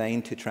is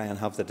designed to try and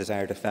have the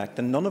desired effect.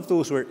 And none of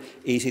those were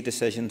easy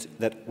decisions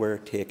that were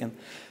taken.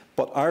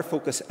 But our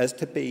focus is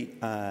to be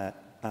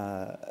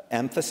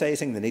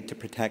emphasising the need to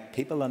protect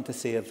people and to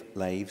save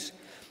lives.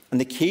 And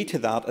the key to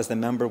that, as the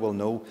member will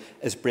know,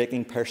 is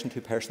breaking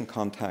person-to-person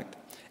contact.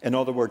 In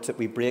other words, that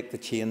we break the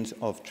chains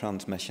of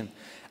transmission.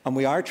 And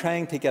we are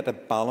trying to get a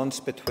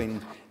balance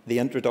between the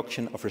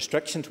introduction of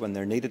restrictions when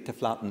they're needed to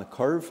flatten the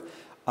curve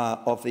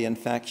of the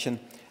infection,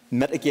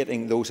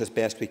 mitigating those as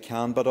best we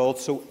can, but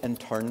also in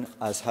turn,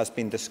 as has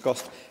been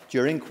discussed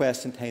during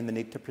question time, the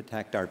need to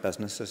protect our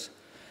businesses.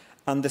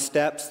 And the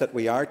steps that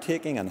we are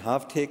taking and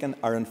have taken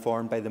are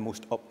informed by the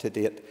most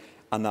up-to-date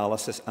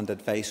analysis and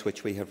advice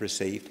which we have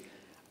received.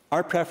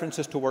 Our preference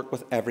is to work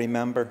with every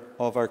member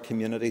of our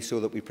community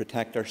so that we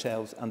protect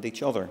ourselves and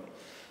each other.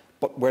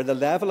 But where the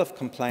level of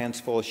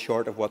compliance falls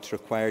short of what's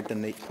required,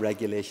 then the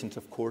regulations,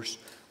 of course,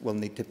 will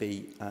need to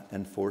be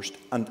enforced.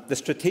 And the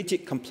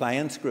Strategic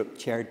Compliance Group,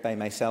 chaired by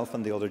myself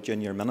and the other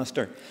Junior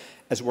Minister,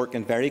 is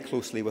working very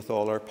closely with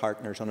all our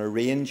partners on a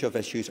range of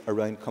issues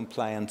around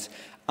compliance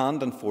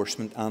and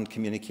enforcement and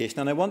communication.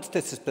 And I want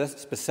to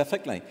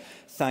specifically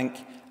thank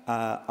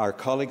our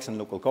colleagues in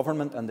local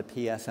government and the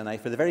PSNI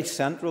for the very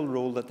central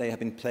role that they have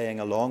been playing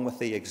along with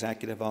the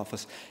Executive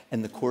Office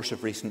in the course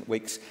of recent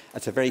weeks.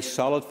 It's a very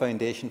solid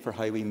foundation for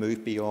how we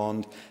move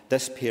beyond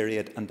this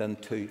period and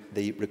into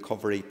the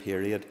recovery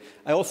period.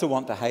 I also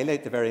want to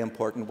highlight the very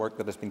important work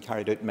that has been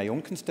carried out in my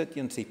own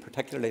constituency,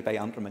 particularly by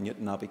Antrim and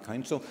Newton Abbey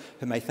Council,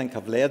 whom I think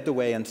have led the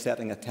way in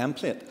setting a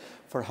template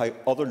for how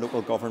other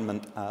local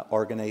government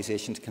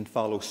organisations can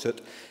follow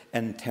suit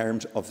in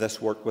terms of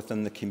this work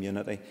within the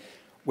community.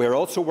 We are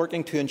also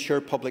working to ensure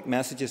public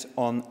messages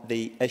on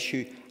the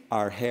issue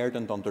are heard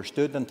and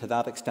understood, and to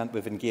that extent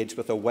we've engaged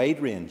with a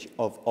wide range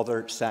of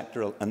other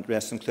sectoral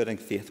interests, including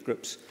faith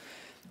groups.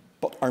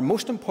 But our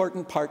most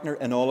important partner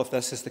in all of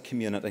this is the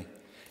community,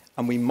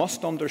 and we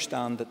must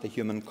understand that the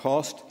human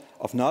cost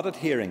of not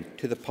adhering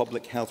to the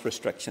public health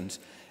restrictions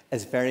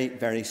is very,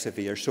 very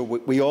severe. So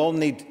we all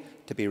need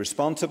to be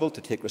responsible, to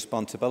take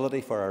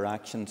responsibility for our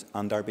actions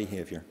and our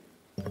behaviour.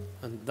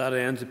 And that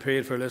ends the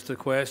period for a list of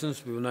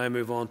questions. We will now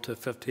move on to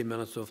 15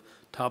 minutes of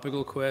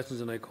topical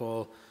questions, and I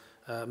call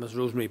Ms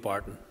Rosemary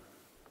Barton.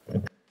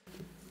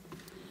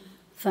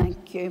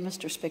 Thank you,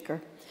 Mr Speaker.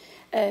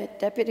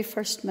 Deputy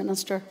First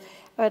Minister,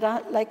 I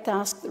would like to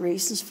ask the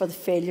reasons for the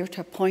failure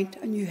to appoint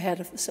a new head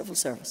of the Civil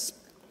Service.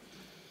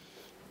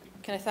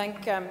 Can I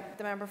thank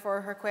the member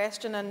for her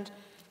question, and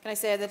can I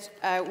say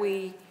that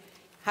we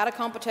had a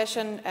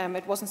competition.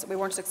 We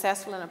weren't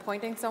successful in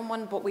appointing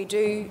someone, but we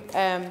do,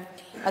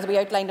 as we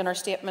outlined in our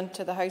statement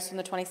to the House on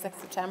the 26th of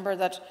September,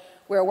 that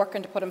we are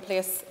working to put in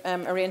place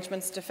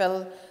arrangements to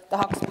fill the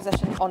Hawks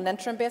position on an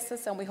interim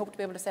basis, and we hope to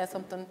be able to say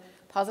something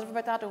positive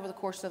about that over the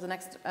course of the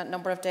next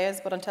number of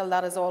days. But until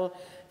that is all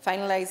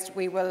finalised,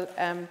 we will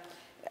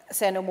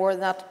say no more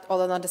than that,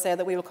 other than to say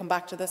that we will come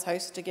back to this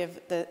House to give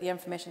the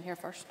information here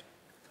first.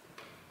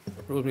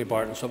 Rosemary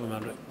Barton,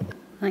 supplementary.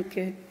 Thank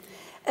you.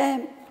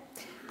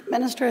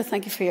 Minister,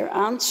 thank you for your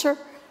answer.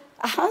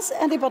 Has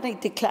anybody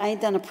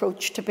declined an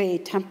approach to be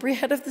temporary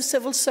head of the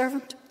Civil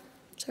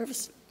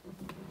Service?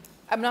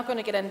 I'm not going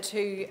to get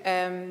into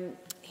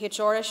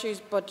HR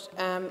issues, but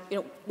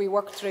we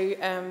work through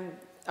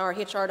our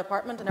HR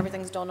department, and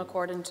everything's done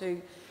according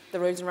to the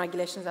rules and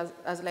regulations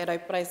as laid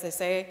out. But as I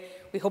say,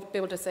 we hope to be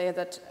able to say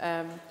that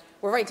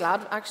we're very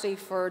glad, actually,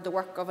 for the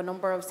work of a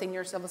number of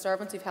senior civil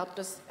servants who've helped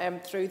us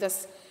through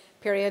this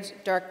period.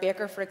 Derek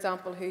Baker, for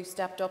example, who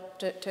stepped up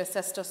to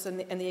assist us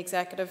in the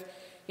executive.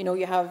 You know,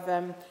 you have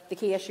the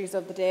key issues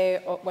of the day,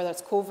 whether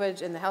it's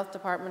COVID in the health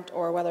department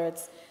or whether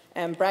it's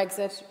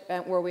Brexit,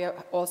 where we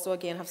also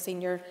again have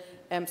senior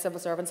civil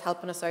servants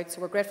helping us out. So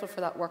we're grateful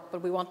for that work,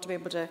 but we want to be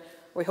able to,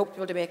 we hope to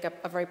be able to make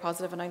a very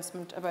positive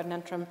announcement about an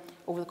interim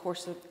over the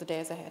course of the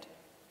days ahead.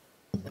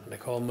 And I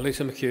call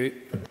Melissa McHugh.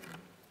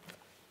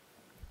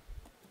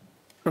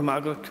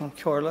 Margaret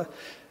Concorla.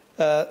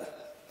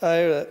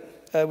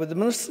 Would the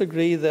Minister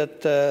agree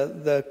that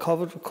the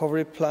COVID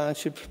recovery plan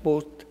should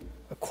promote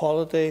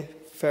equality,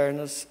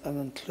 fairness and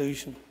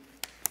inclusion?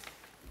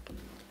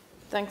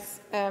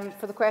 Thanks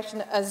for the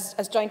question.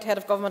 As Joint Head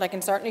of Government, I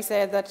can certainly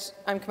say that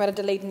I'm committed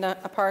to leading a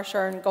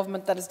power-sharing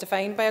government that is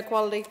defined by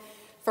equality,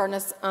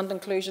 fairness and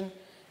inclusion.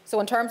 So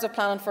in terms of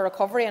planning for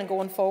recovery and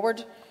going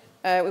forward,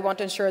 we want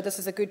to ensure this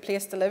is a good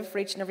place to live for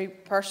each and every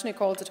person who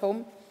calls it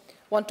home.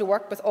 We want to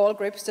work with all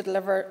groups to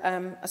deliver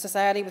a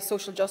society with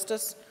social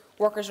justice,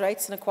 workers'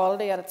 rights and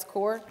equality at its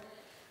core.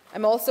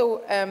 I'm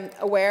also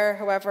aware,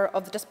 however,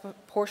 of the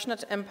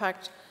disproportionate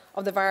impact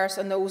of the virus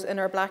on those in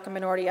our black and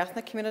minority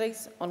ethnic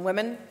communities, on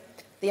women,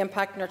 the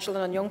impact on our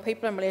children and young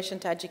people in relation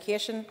to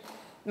education,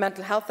 the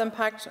mental health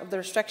impact of the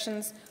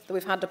restrictions that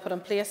we've had to put in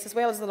place, as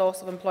well as the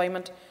loss of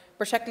employment,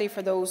 particularly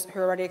for those who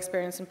are already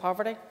experiencing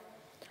poverty.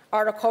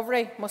 Our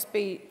recovery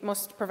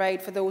must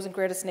provide for those in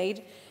greatest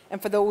need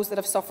and for those that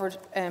have suffered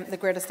the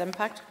greatest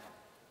impact.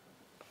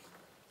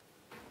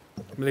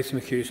 Melissa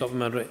McHugh,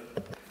 supplementary.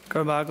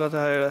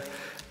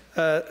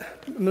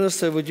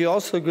 Minister, would you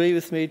also agree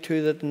with me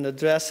too that in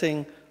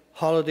addressing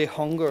holiday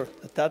hunger,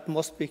 that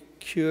must be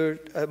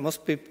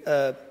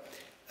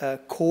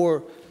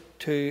core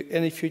to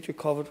any future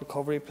COVID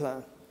recovery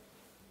plan?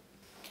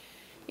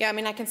 Yeah,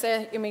 I can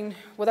say,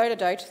 without a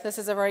doubt, this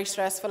is a very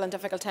stressful and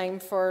difficult time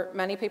for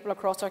many people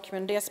across our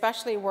community,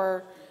 especially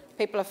where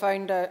people have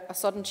found a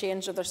sudden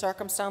change of their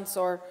circumstance,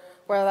 or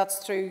whether that's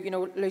through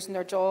losing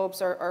their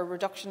jobs or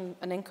reduction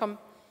in income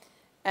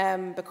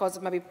because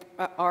of maybe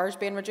hours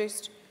being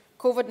reduced.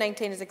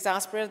 COVID-19 has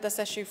exacerbated this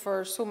issue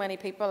for so many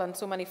people and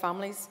so many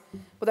families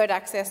without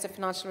access to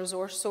financial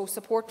resource. So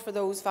support for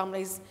those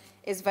families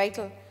is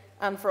vital,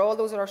 and for all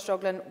those that are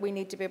struggling, we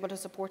need to be able to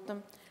support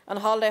them. And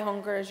holiday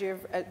hunger, as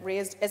you've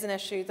raised, is an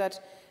issue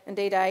that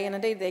indeed I and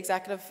indeed the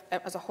Executive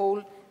as a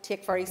whole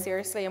take very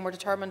seriously, and we're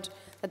determined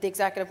that the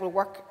Executive will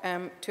work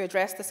to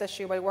address this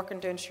issue by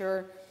working to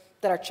ensure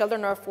that our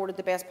children are afforded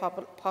the best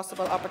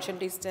possible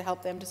opportunities to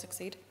help them to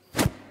succeed.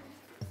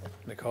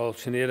 I call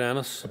Sinead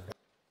Ennis.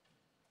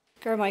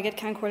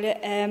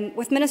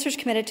 With ministers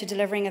committed to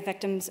delivering a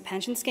victims'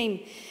 pension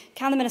scheme,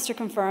 can the Minister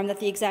confirm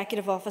that the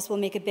Executive Office will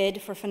make a bid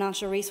for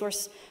financial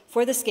resource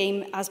for the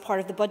scheme as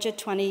part of the Budget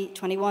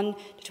 2021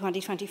 to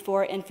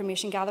 2024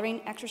 information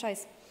gathering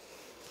exercise?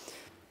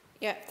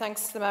 Yeah,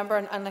 thanks to the member,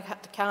 and I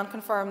can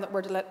confirm that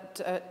we're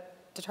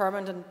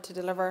determined to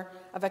deliver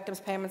a victims'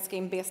 payment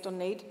scheme based on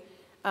need.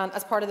 And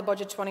as part of the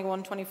Budget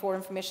 21-24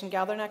 information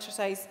gathering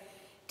exercise,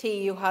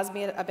 TEU has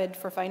made a bid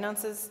for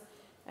finances.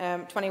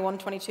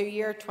 21-22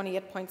 year,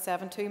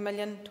 28.72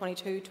 million,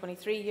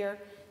 22-23 year,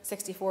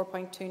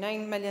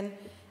 64.29 million,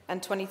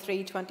 and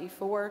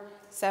 23-24,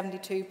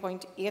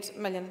 72.8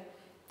 million.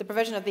 The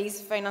provision of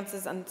these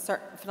finances and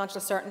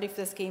financial certainty for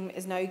the scheme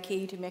is now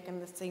key to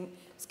making the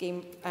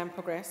scheme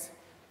progress.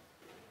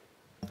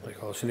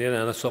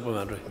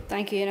 Supplementary.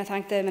 Thank you, and I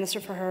thank the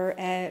Minister for her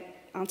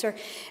answer.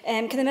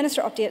 Can the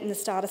Minister update on the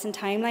status and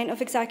timeline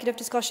of executive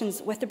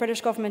discussions with the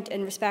British Government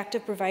in respect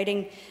of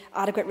providing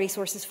adequate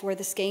resources for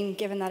the scheme,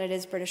 given that it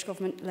is British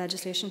Government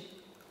legislation?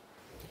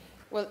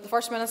 Well, the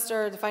First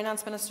Minister, the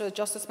Finance Minister, the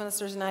Justice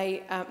Ministers and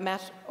I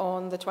met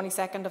on the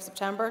 22nd of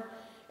September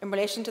in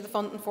relation to the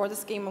funding for the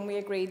scheme, and we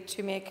agreed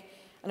to make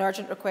an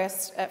urgent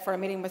request for a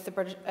meeting with the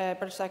British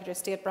Secretary of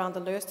State,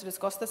 Brandon Lewis, to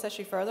discuss this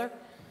issue further.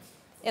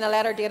 In a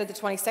letter dated the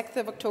 26th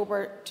of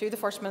October to the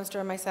First Minister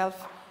and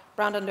myself,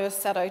 Brandon Lewis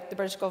set out the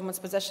British Government's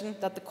position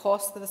that the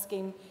cost of the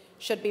scheme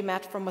should be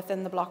met from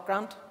within the block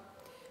grant.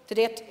 To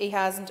date, he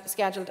hasn't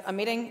scheduled a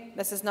meeting.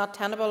 This is not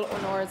tenable,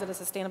 nor is it a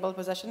sustainable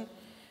position.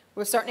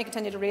 We will certainly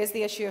continue to raise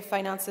the issue of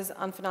finances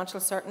and financial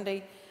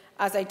certainty,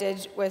 as I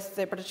did with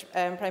the British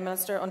Prime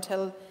Minister,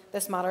 until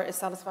this matter is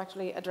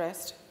satisfactorily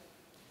addressed.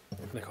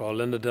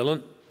 Linda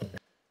Dillon.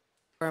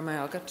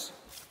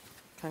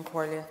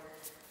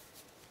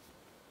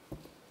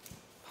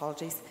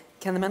 Apologies.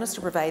 Can the Minister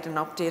provide an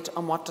update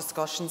on what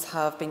discussions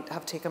have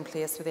taken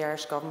place with the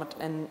Irish Government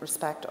in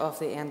respect of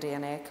the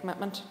NDNA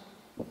commitment?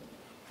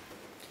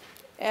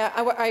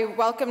 I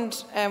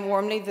welcomed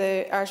warmly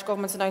the Irish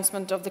Government's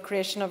announcement of the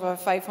creation of a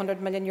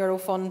 €500 million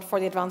fund for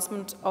the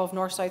advancement of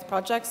North-South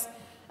projects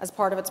as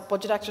part of its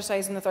budget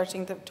exercise on the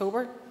 13th of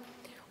October.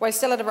 While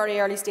still at a very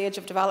early stage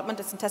of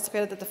development, it is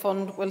anticipated that the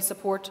fund will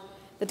support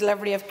the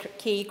delivery of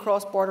key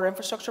cross-border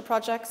infrastructure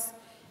projects,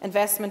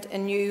 investment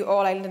in new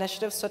all-island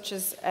initiatives such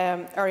as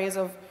areas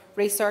of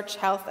research,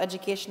 health,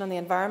 education and the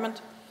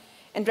environment,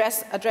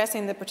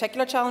 addressing the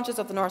particular challenges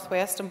of the North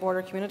West and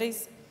border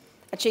communities,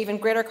 achieving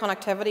greater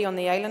connectivity on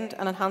the island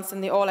and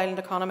enhancing the all-island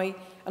economy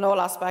and all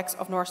aspects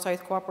of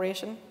North-South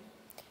cooperation.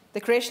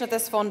 The creation of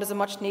this fund is a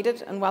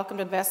much-needed and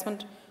welcomed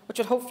investment which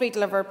will hopefully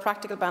deliver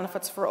practical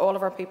benefits for all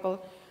of our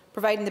people,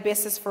 providing the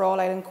basis for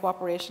all-island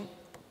cooperation.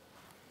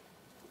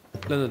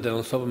 Linda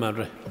Dillon,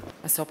 supplementary.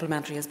 A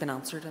supplementary has been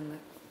answered in the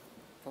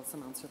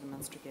fulsome answer the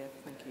Minister gave.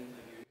 Thank you.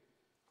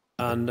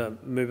 And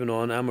moving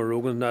on, Emma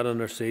Rogan not on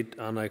her seat,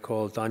 and I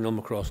call Daniel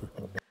McCrossan.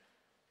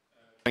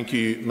 Thank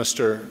you,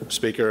 Mr.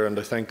 Speaker, and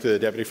I thank the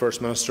Deputy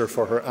First Minister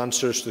for her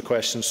answers to the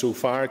questions so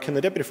far. Can the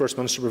Deputy First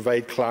Minister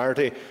provide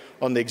clarity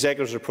on the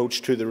Executive's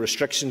approach to the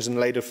restrictions in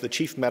light of the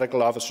Chief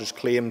Medical Officer's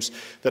claims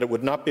that it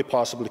would not be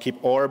possible to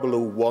keep R below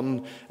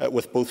 1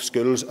 with both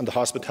schools and the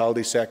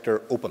hospitality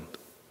sector open?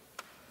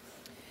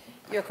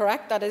 You're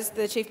correct. That is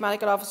the Chief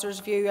Medical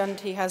Officer's view, and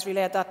he has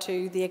relayed that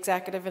to the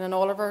Executive in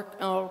all of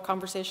our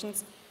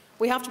conversations.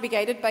 We have to be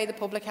guided by the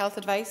public health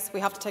advice. We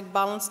have to take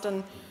balanced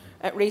and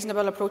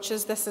reasonable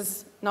approaches. This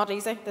is not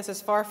easy. This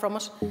is far from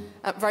it.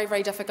 Very,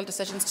 very difficult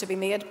decisions to be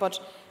made. But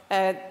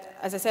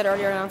as I said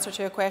earlier in answer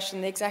to a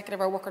question, the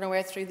Executive are working our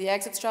way through the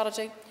exit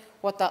strategy,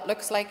 what that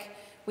looks like.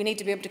 We need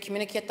to be able to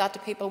communicate that to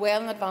people well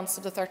in advance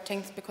of the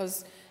 13th,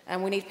 because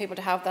we need people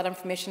to have that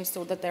information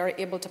so that they're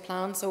able to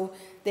plan. So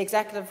the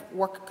Executive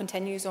work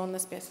continues on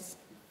this basis.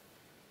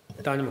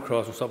 Daniel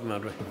McCrossan,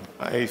 supplementary.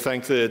 I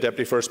thank the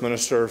Deputy First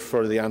Minister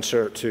for the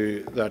answer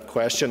to that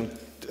question.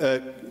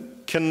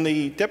 Can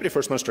the Deputy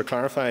First Minister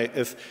clarify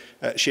if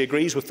she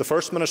agrees with the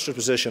First Minister's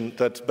position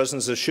that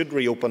businesses should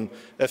reopen,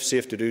 if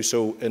safe to do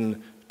so,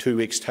 in 2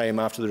 weeks' time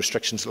after the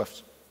restrictions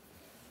lift?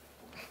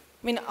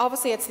 I mean,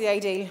 obviously, it's the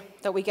ideal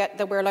that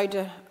we're allowed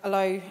to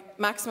allow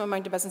maximum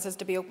amount of businesses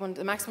to be opened,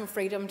 the maximum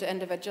freedom to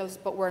individuals.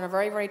 But we're in a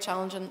very, very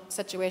challenging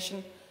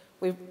situation.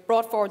 We've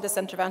brought forward this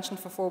intervention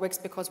for 4 weeks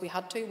because we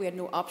had to. We had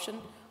no option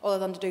other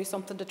than to do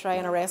something to try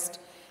and arrest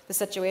the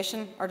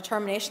situation. Our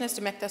determination is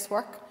to make this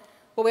work.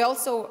 But we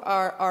also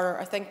are,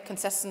 I think,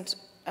 consistent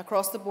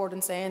across the board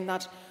in saying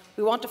that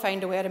we want to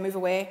find a way to move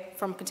away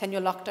from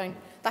continual lockdown.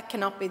 That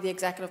cannot be the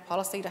Executive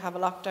policy, to have a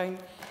lockdown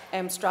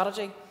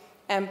strategy.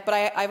 But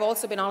I've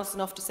also been honest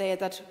enough to say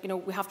that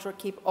we have to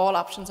keep all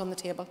options on the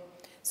table.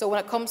 So when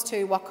it comes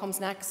to what comes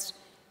next,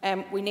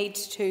 we need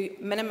to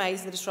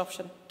minimise the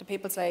disruption to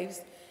people's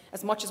lives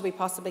as much as we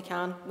possibly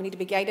can. We need to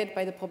be guided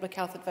by the public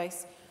health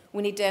advice.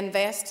 We need to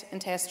invest in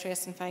test,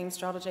 trace and find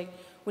strategy.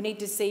 We need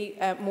to see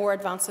more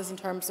advances in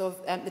terms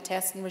of the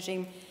testing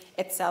regime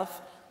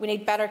itself. We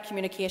need better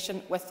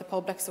communication with the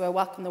public, so I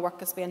welcome the work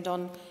that's being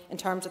done in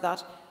terms of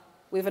that.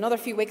 We have another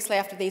few weeks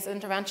left of these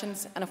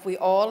interventions, and if we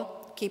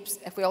all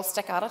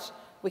stick at it,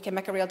 we can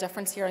make a real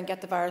difference here and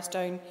get the virus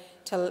down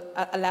to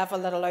a level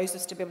that allows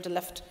us to be able to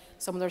lift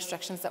some of the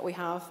restrictions that we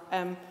have.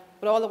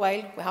 But all the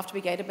while, we have to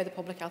be guided by the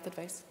public health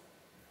advice.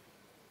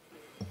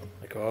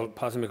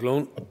 Pádraig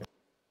McGlone.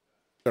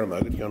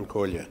 Agad Jan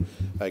Corlia,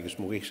 agus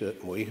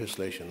muíchas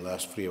leis an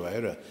las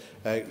fríomhara.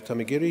 Tá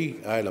me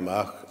géirí eile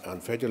amach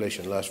an féidir leis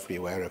an las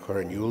fríomhara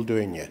chur an úl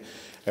doinne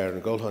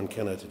an ggóilthan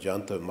cinna a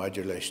deanta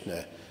maidir leis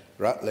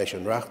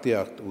an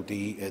reachtaíocht ó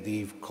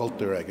díomh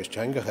cultúr agus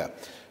teangacha.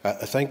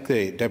 I thank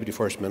the Deputy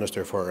First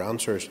Minister for her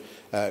answers.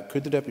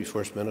 Could the Deputy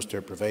First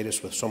Minister provide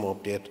us with some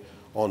update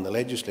on the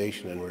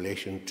legislation in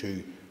relation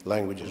to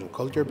languages and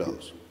culture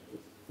bills?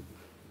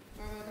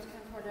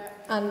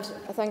 And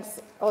thanks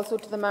also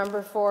to the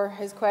member for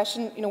his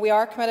question. We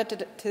are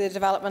committed to the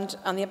development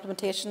and the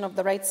implementation of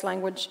the rights,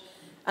 language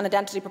and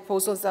identity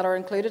proposals that are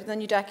included in the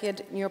New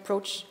Decade New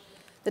Approach.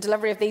 The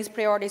delivery of these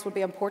priorities will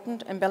be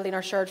important in building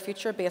our shared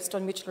future based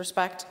on mutual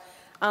respect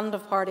and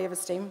of parity of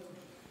esteem.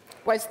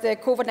 Whilst the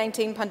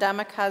COVID-19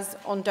 pandemic has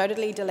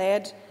undoubtedly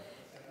delayed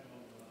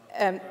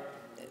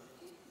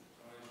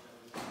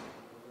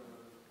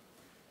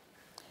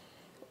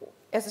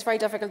it's very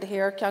difficult to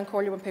hear, can't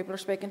call you when people are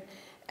speaking.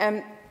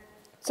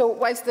 So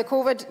whilst the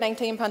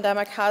COVID-19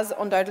 pandemic has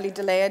undoubtedly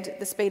delayed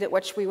the speed at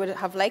which we would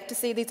have liked to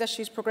see these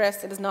issues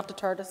progress, it has not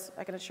deterred us,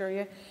 I can assure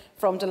you,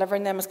 from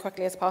delivering them as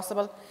quickly as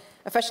possible.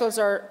 Officials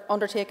are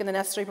undertaking the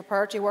necessary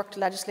preparatory work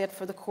to legislate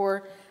for the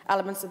core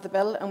elements of the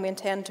bill, and we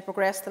intend to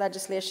progress the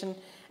legislation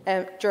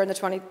during the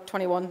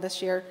 2021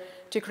 this year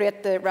to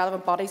create the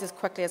relevant bodies as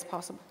quickly as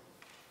possible.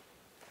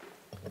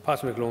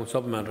 Pádraig McGlone,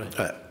 supplementary.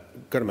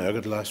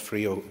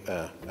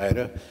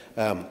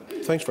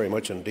 Thanks very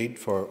much indeed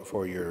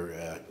for your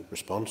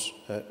response,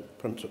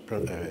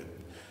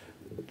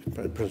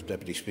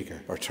 Deputy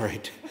Speaker, or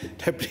sorry,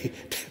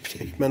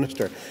 Deputy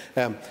Minister.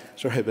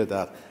 Sorry about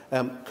that.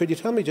 Could you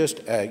tell me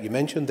just, you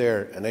mentioned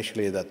there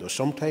initially that there was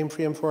some time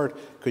frame for it.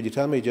 Could you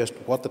tell me just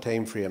what the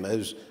time frame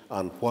is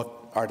and what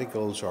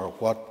articles or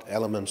what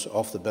elements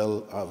of the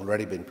bill have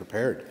already been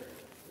prepared?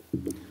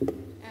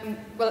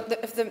 Well,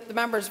 if the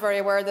member is very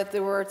aware that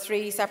there were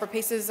 3 separate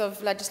pieces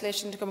of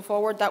legislation to come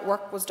forward, that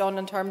work was done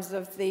in terms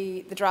of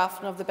the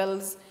drafting of the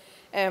bills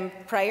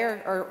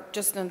prior or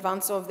just in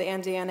advance of the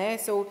NDNA.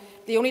 So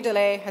the only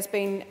delay has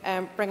been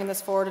bringing this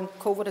forward, and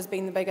COVID has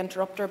been the big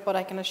interrupter. But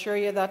I can assure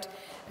you that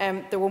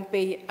there won't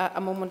be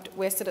a moment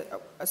wasted.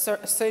 As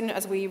soon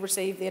as we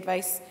receive the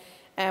advice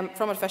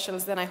from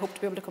officials, then I hope to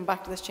be able to come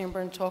back to this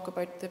chamber and talk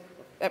about the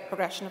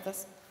progression of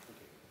this.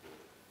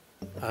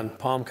 And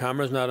Palm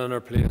Camera's not in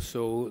our place,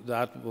 so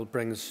that will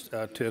bring us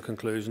to a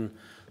conclusion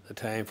the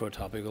time for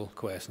topical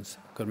questions.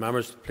 Could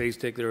members please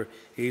take their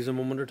ease a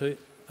moment or two?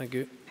 Thank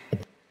you.